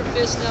 squeeze your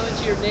fist now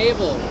into your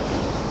navel,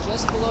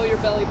 just below your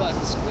belly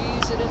button.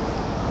 Squeeze it in,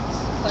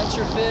 clench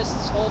your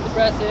fists, hold the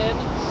breath in.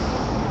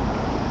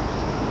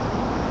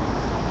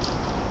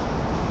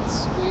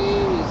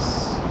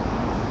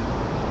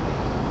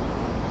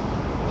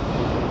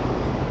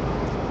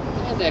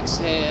 And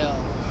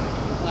exhale.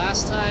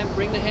 Last time,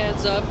 bring the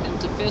hands up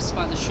into fists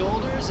by the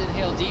shoulders.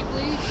 Inhale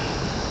deeply.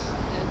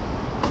 And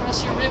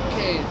press your rib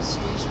cage.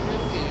 Squeeze your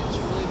rib cage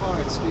really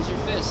hard. Squeeze your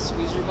fists.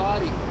 Squeeze your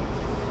body.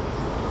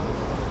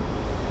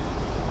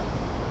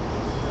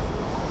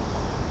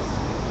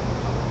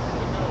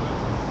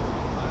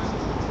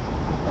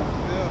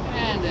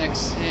 And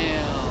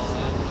exhale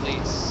and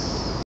release.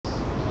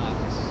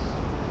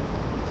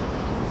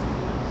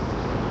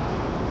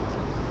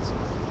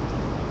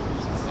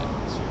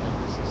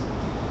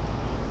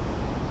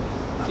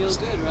 Feels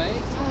good,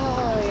 right?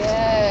 Oh,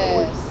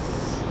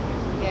 yes.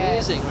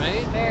 Yes. Amazing,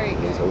 right? Very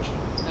good.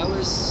 That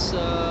was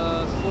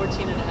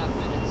 14 and a half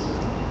minutes.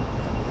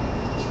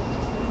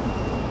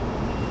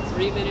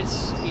 3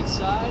 minutes each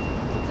side.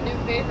 It's a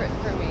new favorite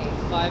for me.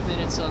 5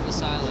 minutes on the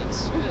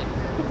silence. Good.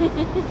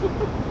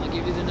 I'll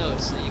give you the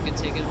notes so you can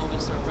take it home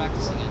and start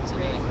practicing it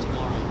tonight,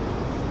 tomorrow.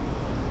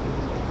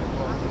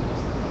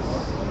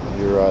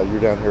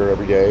 You're down here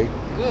every day.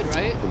 Good,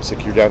 right?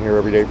 You're down here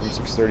every day from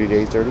 6:30 to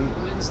 8:30.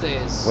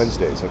 Wednesdays.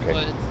 Wednesdays, okay.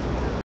 But you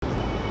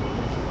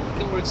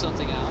can work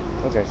something out.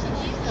 Okay.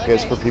 Okay,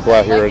 it's for people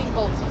out here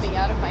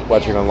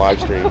watching on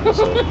live stream.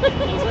 So Oh,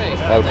 great.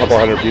 I have a couple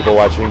hundred people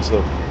watching.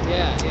 So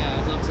Yeah,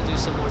 I'd love to do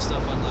some more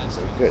stuff on live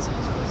stream. good.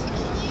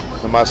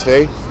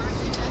 Namaste.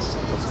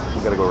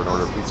 We gotta go over and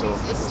order pizza.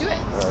 Let's do it.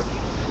 All right.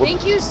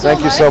 Thank you so much.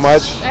 Thank you so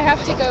much. I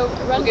have to go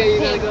run Okay, you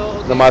the gotta thing. go.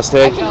 Okay.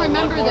 Namaste. I can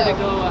remember one more to though.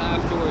 go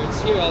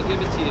afterwards. Here, I'll give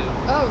it to you.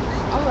 Oh,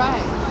 all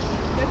right.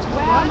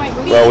 Wow, my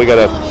feet Well, we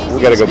gotta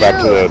go back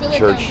to I the feel like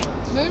church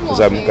I'm because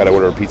I've moonwalking. got to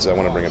order a pizza. I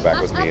want to bring it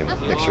back with me and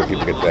make sure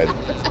people get fed.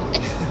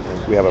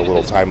 We have a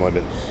little time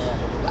limit.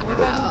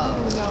 Wow.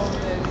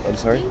 I'm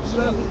sorry.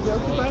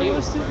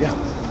 Yeah.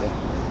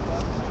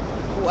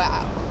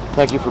 Wow.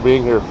 Thank you for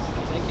being here.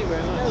 Thank you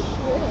very much.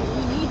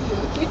 We need you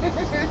here.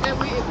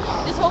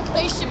 This whole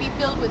place should be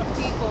filled with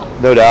people.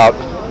 No doubt.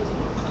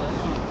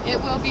 It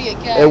will be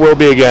again. It will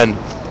be again.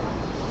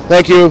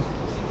 Thank you.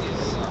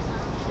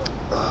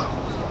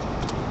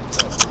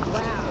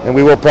 And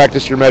we will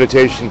practice your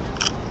meditation.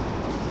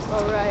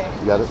 All right.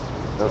 You got it?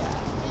 Okay.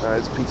 All right,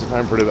 it's pizza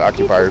time for the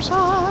occupiers.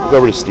 We'll go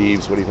over to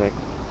Steve's. What do you think?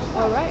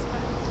 All right.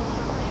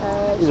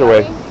 Either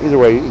way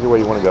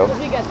you want to go.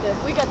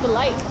 We got the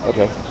light.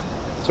 Okay.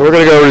 So we're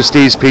gonna go over to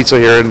Steve's Pizza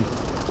here and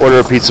order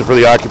a pizza for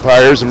the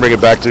occupiers and bring it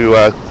back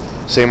to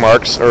St.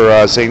 Mark's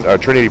or St.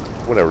 Trinity,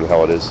 whatever the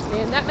hell it is.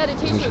 And that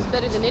meditation is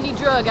better than any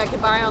drug I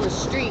could buy on the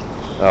street.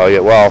 Oh yeah,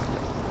 well,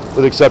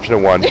 with the exception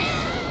of one.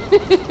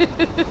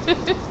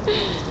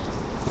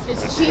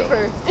 It's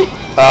cheaper.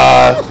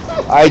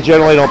 I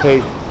generally don't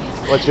pay.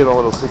 Once you get a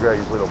little cigarette, I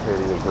usually don't pay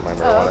anything for my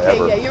marijuana okay,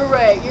 ever. yeah, you're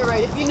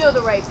right. If you know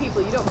the right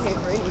people, you don't pay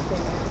for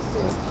anything.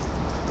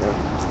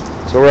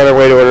 Yeah. So we're on our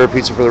way to order a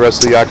pizza for the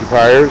rest of the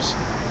occupiers.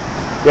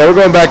 Yeah, we're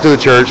going back to the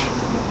church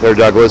there,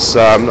 Douglas.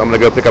 I'm going to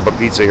go pick up a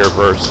pizza here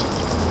first.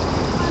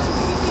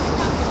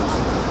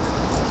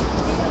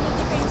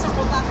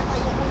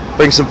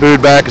 Bring some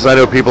food back because I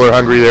know people are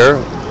hungry there.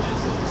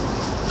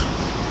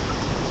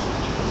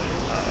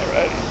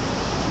 Alright,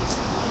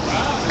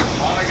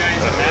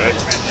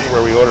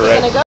 where we order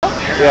at. Can I go?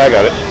 Yeah, I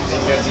got it.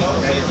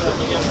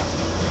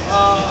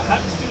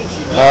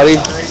 Howdy.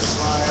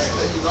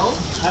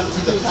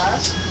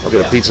 I'll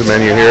get a pizza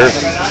menu here.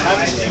 They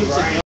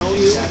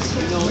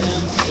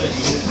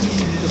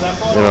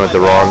don't have the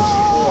wrong.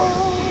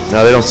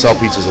 No, they don't sell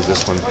pizzas at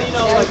this one.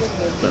 No,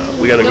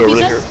 we gotta go over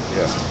here.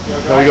 Yeah.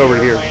 No, we go over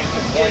here.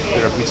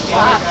 Get our pizzas.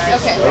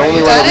 Okay. The only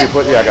You one got we it?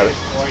 put, yeah, I got it.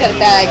 Got a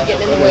bag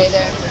getting in the way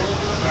there.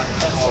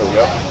 There we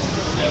go.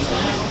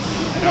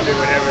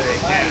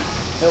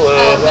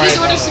 Hello. We just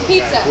ordered some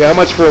pizza. Yeah, how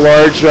much for a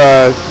large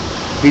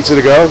pizza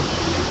to go?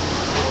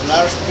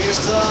 Large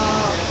pizza,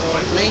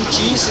 plain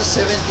cheese is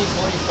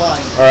 $17.45.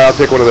 All right, I'll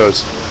take one of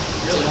those.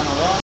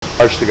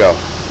 Large to go.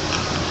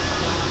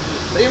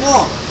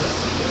 Primo,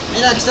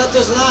 mira, aquí está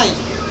tu slide.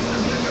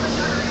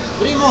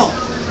 Primo.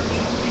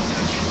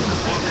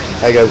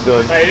 How you guys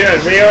doing? How you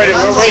doing?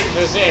 We're waiting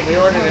for the same. We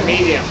ordered a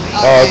medium.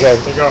 Oh, okay.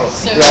 To go.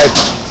 So, Yeah,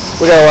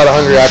 we got a lot of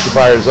hungry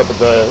occupiers up at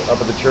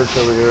the church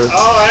over here.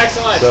 Oh,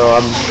 excellent. So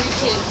Is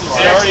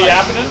it already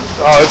happening?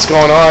 oh, it's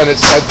going on. It's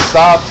at the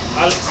stop.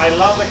 I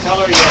love the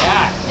color you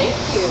have. thank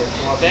you.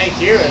 Well, thank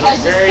you. It I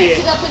looks just very.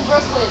 picked it up in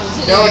Brooklyn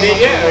today. No, did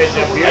you? It's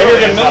a I beautiful.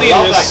 heard a million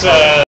I love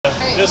that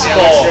this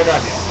color. fall. Yeah, that's good on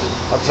you.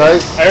 I'm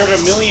sorry. I heard a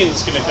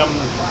million's gonna come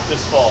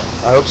this fall.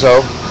 I hope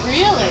so.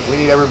 Really? We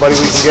need everybody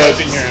we can get. I've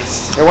been hearing.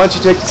 Hey, why don't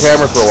you take the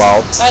camera for a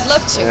while? I'd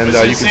love to. And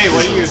I was you gonna say, can.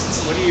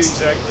 what do you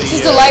exactly? This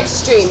is a live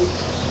stream.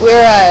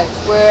 We're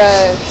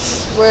live.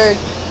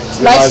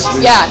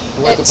 stream. Yeah. To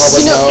let the It's,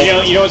 public know.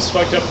 You know what's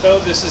fucked up though?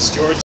 This is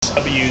George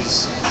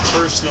W.'s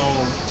personal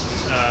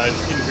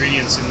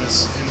ingredients in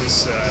this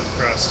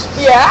crust.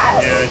 Yeah.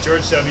 Yeah,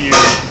 George W.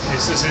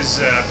 This is his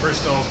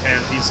personal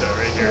pan pizza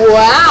right here.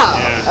 Wow.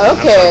 Yeah,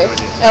 Okay. I'm fucking with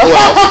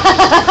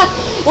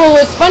you. Well,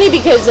 it's funny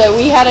because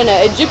we had an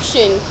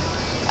Egyptian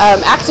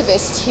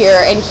activist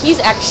here, and he's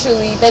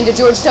actually been to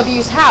George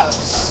W.'s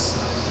house.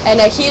 And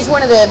he's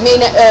one of the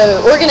main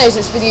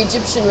organizers for the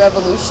Egyptian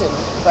revolution.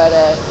 But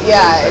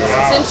yeah,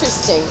 it's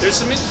interesting. There's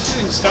some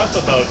interesting stuff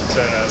about,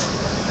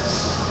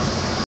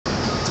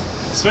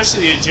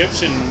 especially the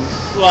Egyptian,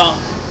 well,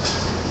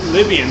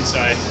 Libyan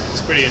side.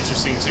 It's pretty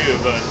interesting too.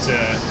 But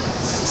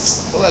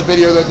Well, that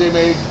video that they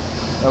made,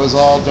 that was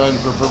all done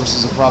for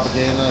purposes of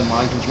propaganda and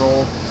mind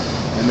control,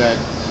 and that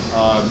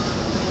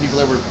people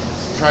that were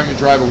trying to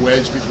drive a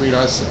wedge between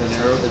us and the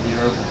Arab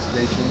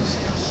nations.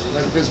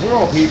 Like, because we're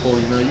all people,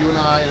 you know, you and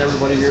I and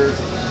everybody here,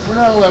 we're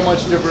not all that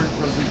much different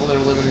from people that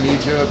are living in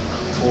Egypt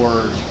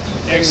or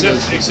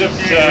except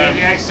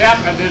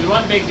But there's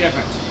one big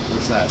difference.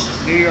 what's that?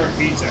 New York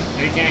pizza.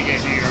 They can't get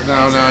New York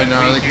No, pizza.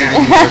 they We can't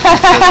can. eat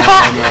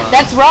pizza.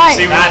 That's right.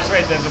 That's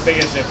right. There's the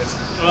biggest difference.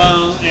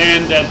 well,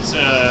 and that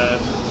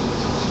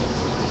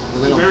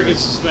Well, they don't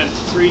Americans care. spent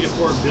 3 to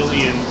 4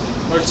 billion,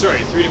 or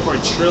sorry, 3 to 4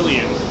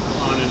 trillion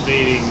on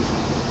invading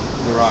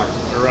Iraq.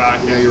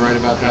 Iraq. Yeah, you're right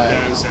about that.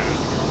 Afghanistan.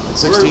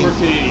 16. We're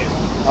Canadian.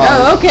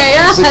 Oh, okay,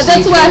 yeah. 16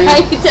 That's why billion.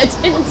 I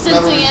didn't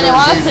sense Federal the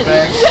Reserve gave the animosity.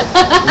 banks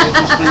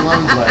interest-free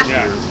loans last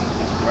Yeah. year,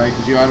 right?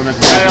 Because I don't know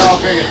if I all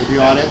figured. if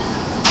you audit.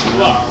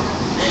 Well,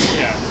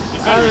 yeah. The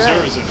Federal All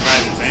right. Reserve is a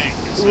private bank.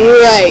 It's not-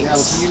 Right. Yeah,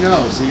 so you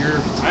know, so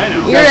you're. I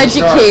know. You're that's a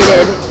start,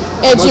 educated.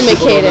 right? Most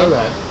people don't know Educated.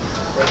 that.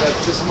 Right, that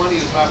this money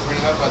is not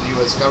printed up by the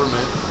U.S.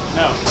 government,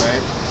 No.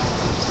 right?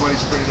 This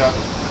money's printed up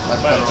by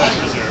the By the Federal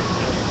Federal Reserve. Reserve.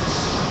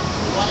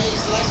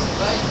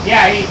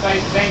 Yeah,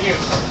 thank you.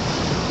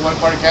 What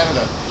part of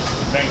Canada?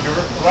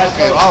 Vancouver. West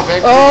Okay, Coast. oh,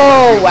 Vancouver.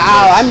 Oh,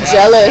 wow. I'm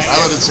jealous. I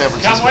live in San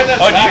Francisco. Come with us.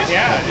 Oh, do you?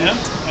 Yeah.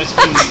 It's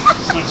been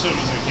as much so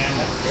as I can.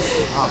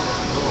 Oh,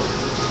 cool.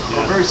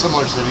 Well, very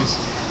similar cities.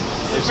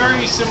 It's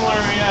very similar,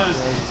 yeah.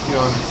 You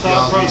know,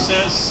 Thought theology.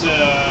 process,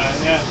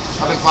 yeah.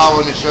 I've been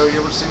following the show. You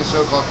ever seen a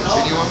show called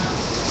Continuum?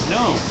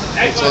 No.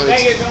 So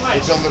Thank you so they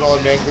much. filmed it all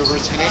in Vancouver.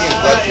 It's Canadian.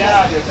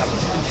 Yeah.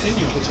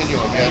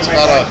 Continuum. Yeah, it's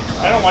about a.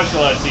 I don't watch a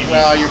lot of TV.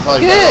 Well, you're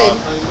probably Good.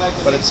 better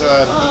off. But it's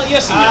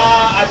Yes and no.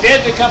 I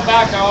bid to come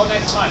back all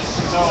next month.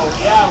 So,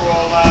 yeah,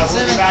 we'll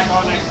be back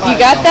all next month. You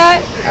got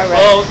that? All right.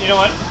 Well, you know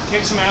what?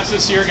 Kick some ass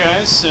this year,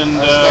 guys, and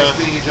nice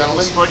meeting you,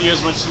 gentlemen. support you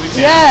as much as we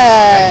can.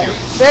 Yeah.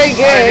 Very I'm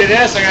gonna do good.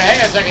 this. I'm gonna hang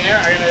on a second here.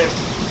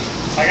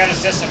 I got a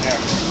system here.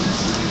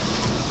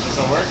 Does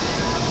it work?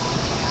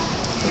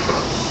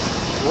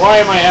 Why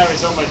am I having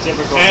so much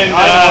difficulty? And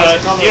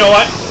you know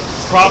what?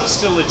 Props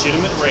to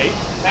legitimate rate.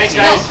 Thanks,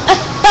 guys.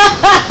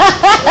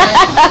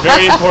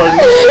 Very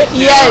important.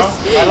 you Yes.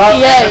 know? I love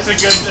Yes.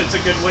 It's a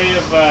good way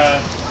of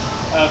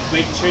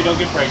making sure you don't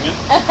get pregnant.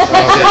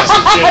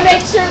 I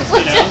make sure it's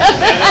You know?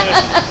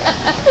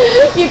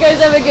 You guys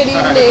have a good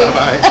evening.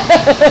 Bye.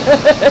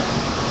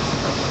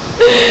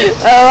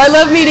 Oh, I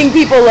love meeting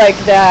people like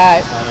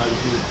that.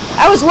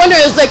 I was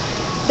wondering, it's like,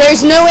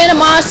 there's no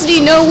animosity,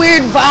 no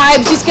weird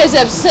vibes. These guys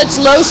have such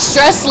low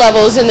stress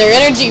levels in their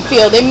energy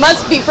field. They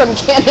must be from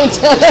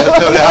Canada.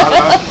 No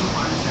doubt.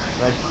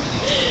 Right.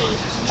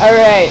 All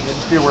right.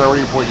 Just be aware where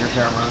you're pointing your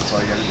camera. That's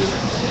all you gotta do.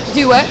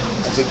 Do what?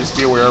 I said just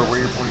be aware of where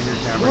you're pointing your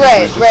camera.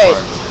 Right, It's just right.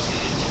 fine.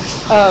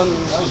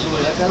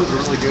 That was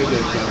really good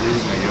at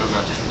leading the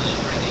yoga.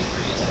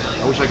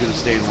 I wish I could have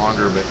stayed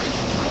longer, but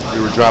we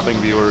were dropping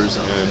viewers,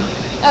 and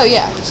Oh,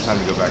 yeah. it's time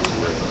to go back to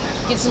work.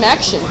 Get some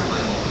action.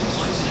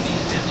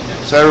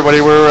 So everybody,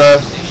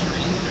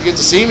 you get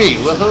to see me.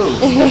 Woohoo!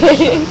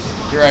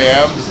 Here I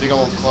am, this big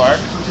old Clark,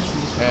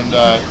 and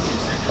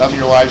I'm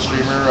your live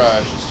streamer.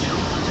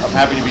 I'm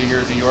happy to be here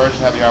in New York,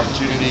 have the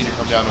opportunity to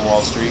come down to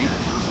Wall Street.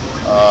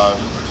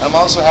 I'm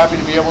also happy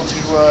to be able to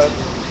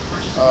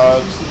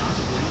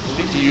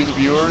speak to you, the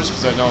viewers,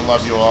 because I know and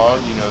love you all.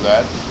 You know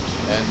that,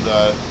 and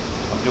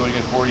I'm doing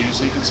it for you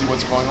so you can see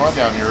what's going on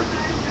down here.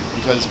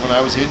 Because when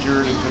I was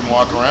injured and couldn't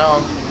walk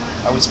around,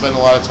 I would spend a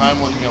lot of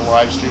time looking at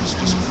live streams,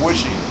 just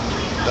wishing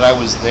that I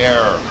was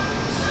there.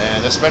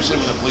 And especially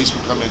when the police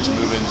would come in to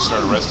move in and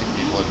start arresting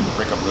people and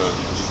break up the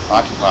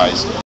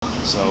occupies.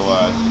 So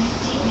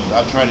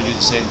I'm trying to do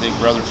the same thing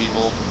for other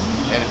people.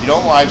 And if you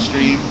don't live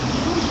stream,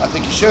 I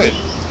think you should.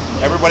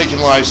 Everybody can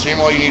live stream.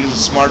 All you need is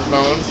a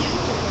smartphone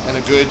and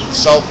a good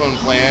cell phone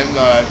plan.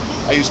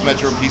 I use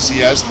Metro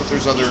PCS, but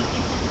there's other.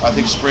 I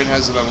think Sprint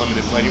has an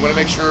unlimited plan. You want to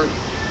make sure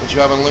that you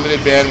have unlimited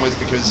bandwidth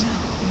because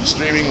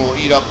streaming will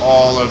eat up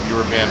all of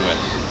your bandwidth.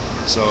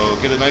 So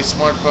get a nice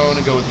smartphone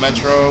and go with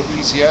Metro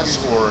PCS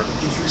or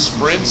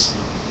Sprint.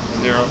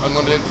 They're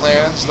unlimited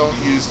plans. Don't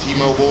use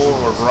T-Mobile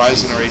or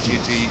Verizon or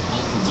AT&T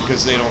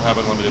because they don't have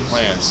unlimited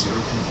plans.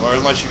 Or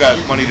unless you got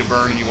money to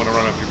burn and you want to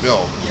run up your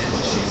bill.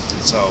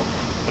 So,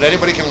 but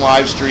anybody can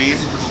live stream.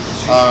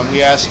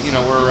 We ask,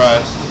 we're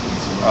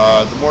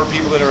the more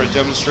people that are at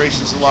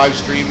demonstrations and live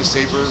stream, the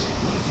safer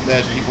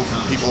that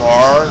people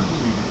are.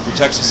 It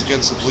protects us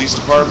against the police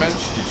department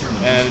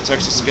and it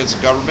protects us against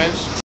the government.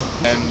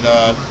 And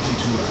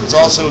it's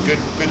also a good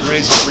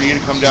reason for you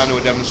to come down to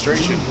a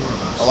demonstration.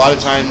 A lot of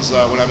times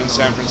when I'm in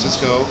San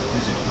Francisco,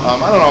 I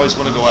don't always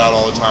want to go out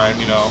all the time,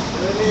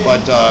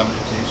 but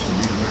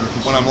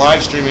when I'm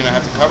live streaming and I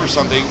have to cover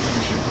something,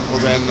 well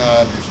then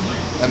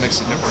that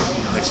makes a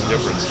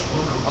difference.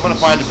 I'm going to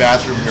find a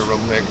bathroom here real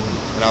quick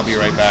and I'll be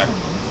right back.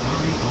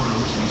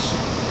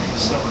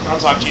 So I'll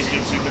talk to you in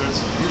a few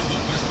minutes.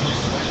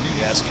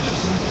 Yes.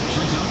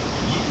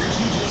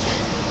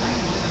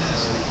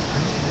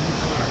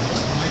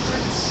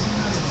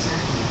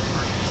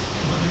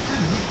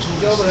 You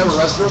gentlemen have a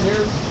restroom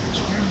here?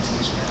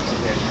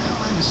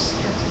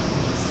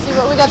 See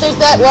what we got? There's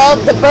that. Well,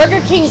 the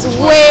Burger King's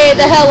way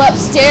the hell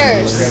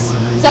upstairs.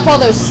 It's up all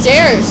those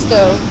stairs,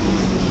 though.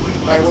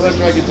 All right, well,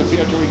 after we get to,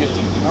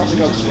 I don't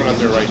think I'll just run out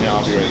there right now.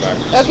 I'll be right back.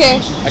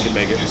 Okay. I can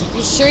make it.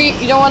 You sure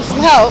you don't want some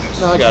help?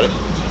 No, I got it.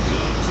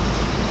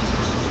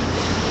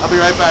 I'll be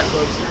right back,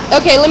 folks.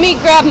 Okay, let me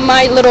grab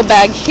my little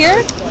bag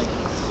here.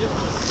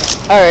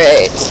 All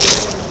right.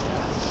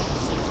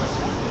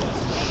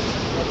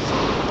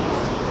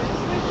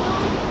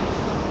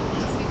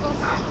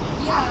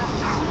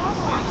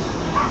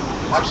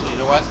 Actually, you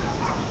know what?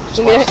 Just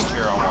You watch gonna- the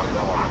chair. I'll walk.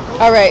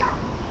 All right.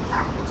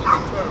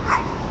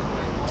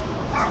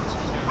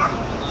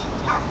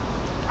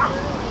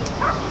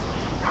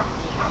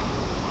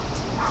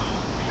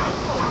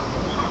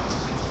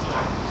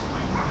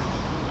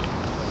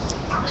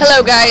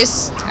 Hello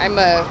guys, I'm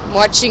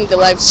watching the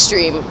live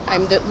stream.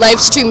 I'm the live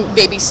stream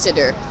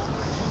babysitter.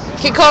 You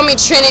can call me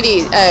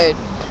Trinity.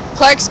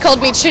 Clark's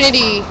called me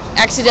Trinity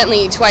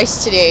accidentally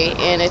twice today,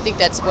 and I think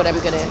that's what I'm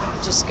gonna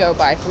just go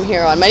by from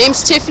here on. My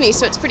name's Tiffany,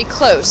 so it's pretty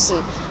close,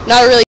 and I'm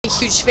not a really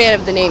huge fan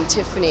of the name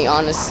Tiffany,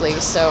 honestly,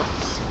 so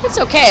it's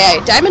okay.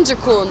 Diamonds are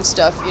cool and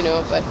stuff, you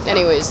know, but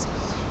anyways.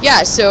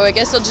 Yeah, so I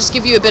guess I'll just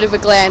give you a bit of a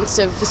glance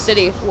of the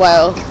city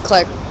while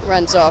Clark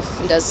runs off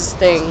and does his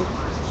thing.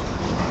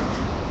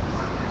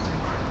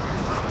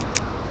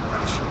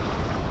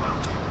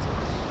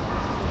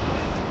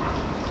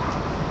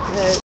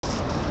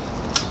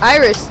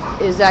 Iris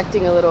is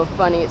acting a little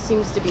funny. It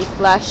seems to be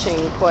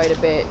flashing quite a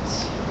bit.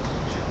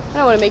 I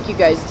don't want to make you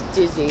guys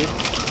dizzy.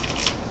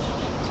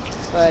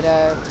 But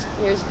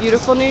here's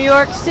beautiful New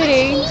York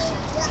City.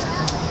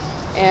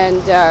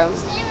 And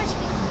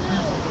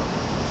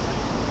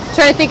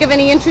trying to think of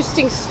any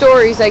interesting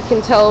stories I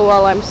can tell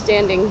while I'm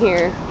standing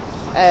here.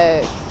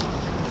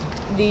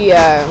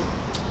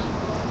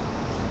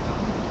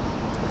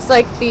 It's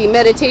like the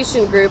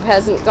meditation group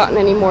hasn't gotten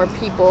any more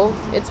people.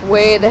 It's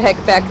way the heck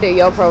back there.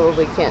 Y'all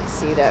probably can't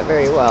see that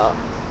very well,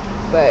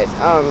 but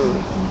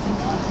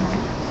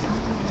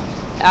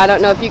I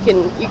don't know if you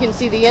can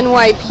see the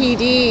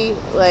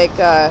NYPD. Like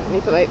let me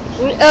put my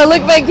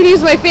look, if I can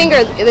use my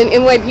finger, the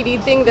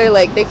NYPD thing. They're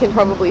like, they can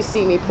probably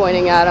see me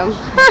pointing at them.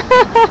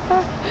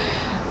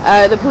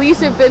 The police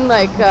have been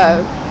like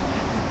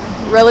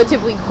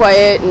relatively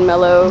quiet and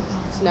mellow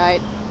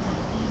tonight.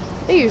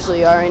 They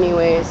usually are,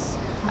 anyways.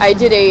 I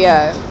did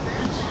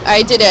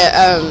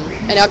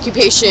an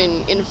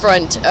occupation in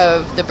front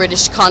of the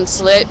British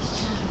consulate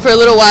for a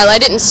little while. I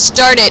didn't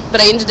start it, but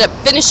I ended up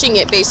finishing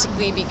it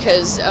basically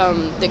because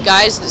the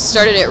guys that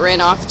started it ran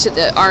off to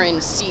the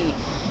RNC,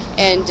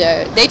 and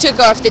they took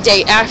off the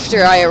day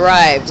after I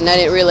arrived, and I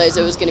didn't realize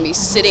I was going to be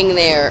sitting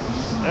there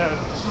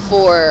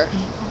for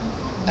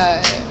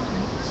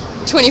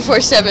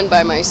 24/7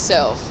 by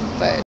myself.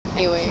 But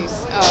anyways,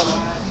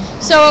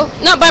 so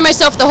not by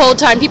myself the whole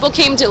time. People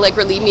came to like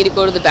relieve me to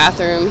go to the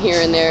bathroom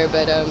here and there,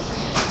 but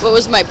what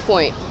was my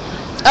point?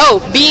 Oh,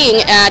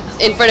 being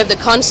in front of the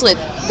consulate,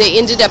 they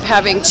ended up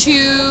having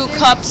 2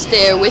 cops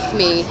there with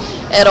me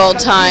at all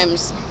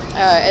times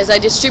as I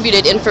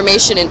distributed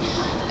information.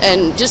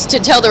 And just to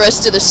tell the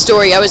rest of the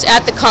story, I was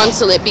at the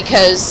consulate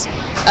because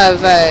of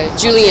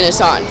Julian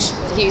Assange.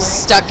 He's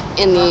stuck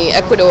in the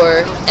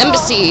Ecuador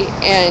embassy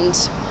and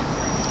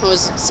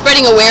was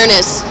spreading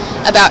awareness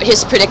about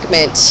his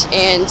predicament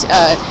and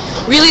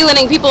really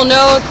letting people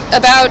know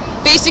about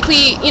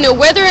basically, you know,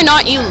 whether or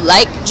not you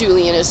like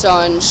Julian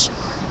Assange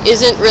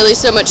isn't really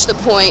so much the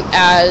point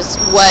as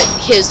what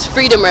his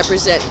freedom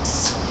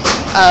represents.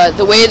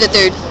 The way that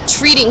they're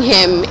treating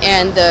him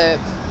and the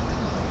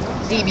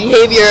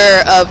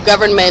behavior of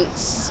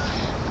governments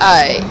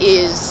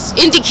is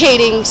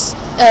indicating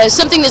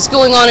something that's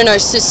going on in our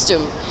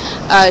system,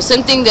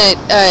 something that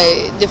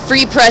the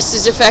free press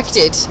is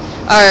affected,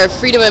 our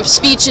freedom of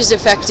speech is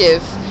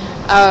effective,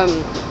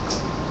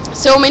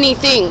 so many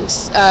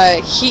things.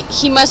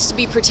 He must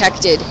be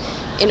protected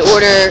in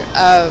order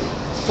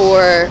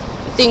for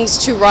things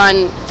to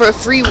run, for a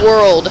free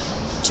world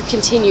to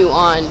continue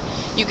on.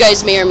 You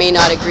guys may or may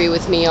not agree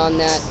with me on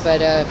that,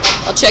 but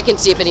I'll check and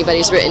see if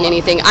anybody's written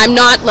anything. I'm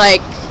not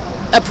like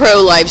a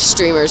pro live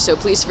streamer, so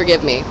please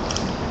forgive me.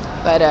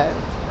 But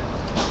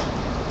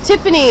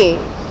Tiffany,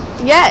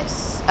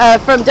 yes,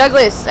 from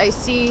Douglas, I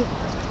see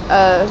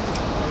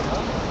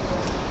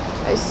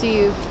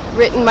you've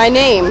written my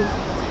name.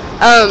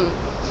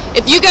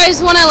 If you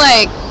guys want to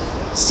like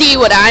see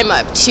what I'm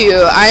up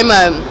to,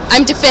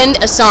 I'm Defend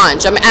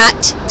Assange. I'm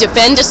at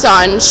Defend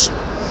Assange,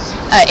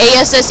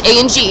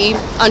 ASSANGE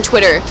on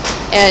Twitter,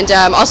 and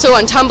also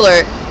on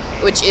Tumblr,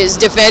 which is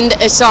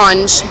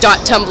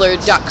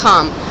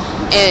defendassange.tumblr.com.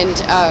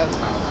 And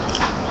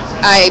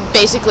I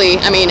basically,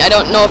 I mean, I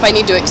don't know if I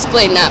need to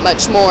explain that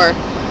much more,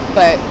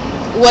 but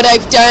what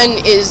I've done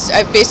is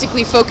I've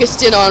basically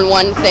focused in on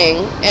one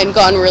thing and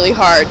gone really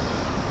hard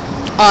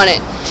on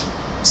it,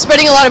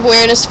 spreading a lot of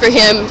awareness for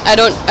him. I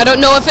don't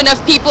know if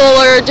enough people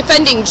are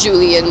defending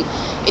Julian,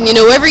 and you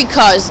know, every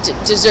cause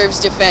deserves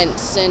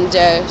defense, and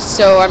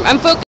so I'm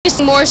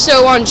focusing more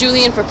so on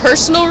Julian for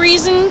personal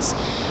reasons,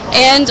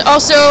 and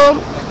also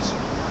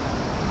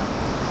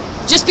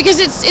just because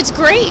it's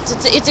great.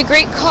 It's a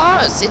great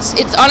cause.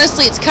 It's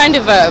honestly, it's kind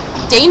of a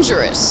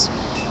dangerous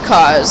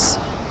cause.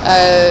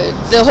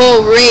 The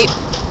whole rape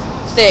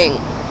thing,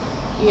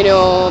 you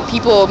know,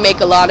 people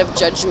make a lot of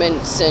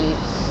judgments, and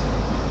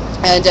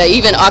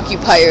even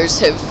occupiers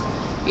have,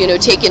 you know,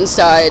 taken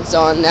sides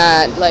on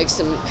that, like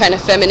some kind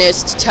of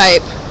feminist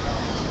type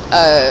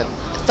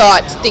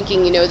thought,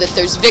 thinking, you know, that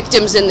there's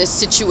victims in this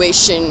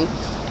situation.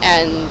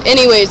 And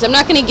anyways, I'm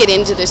not going to get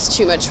into this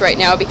too much right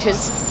now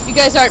because you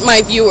guys aren't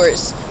my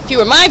viewers. If you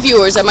were my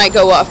viewers, I might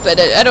go off, but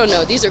I don't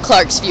know. These are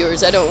Clark's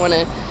viewers. I don't want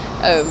to.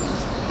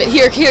 But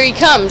here he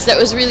comes. That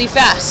was really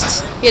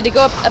fast. He had to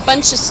go up a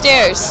bunch of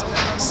stairs.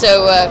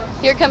 So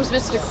here comes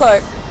Mr.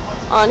 Clark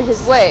on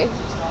his way.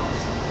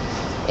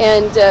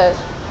 And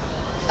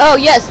oh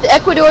yes, the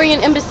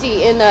Ecuadorian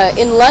embassy in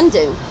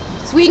London.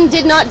 Sweden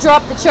did not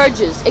drop the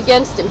charges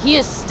against him. He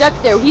is stuck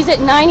there. He's at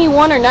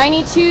 91 or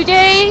 92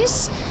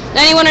 days.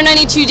 91 or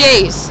 92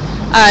 days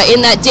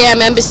in that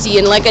damn embassy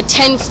in like a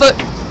 10-foot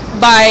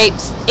by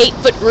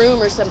 8-foot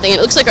room or something. It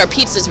looks like our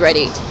pizza's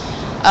ready.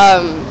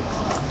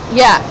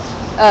 Yeah.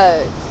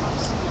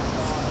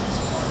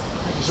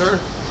 Thank you, sir.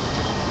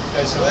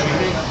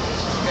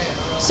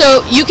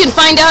 So you can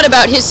find out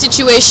about his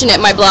situation at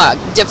my blog,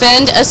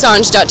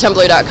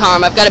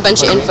 defendassange.tumblr.com. I've got a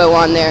bunch of info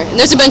on there. And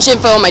there's a bunch of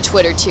info on my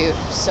Twitter too.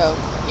 So,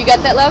 you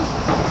got that, love?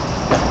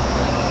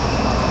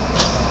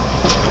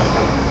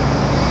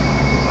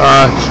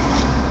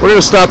 We're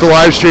going to stop the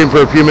live stream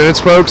for a few minutes,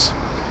 folks.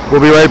 We'll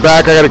be right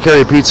back. I got to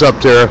carry a pizza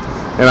up there,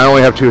 and I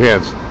only have 2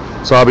 hands.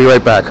 So I'll be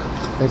right back.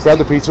 Can I grab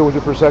the pizza with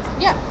you for a sec?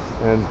 Yeah.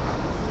 And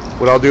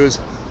what I'll do is,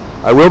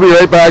 I will be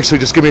right back, so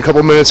just give me a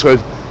couple minutes,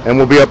 and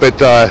we'll be up at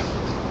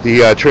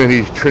the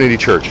Trinity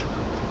Church.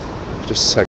 Just a second.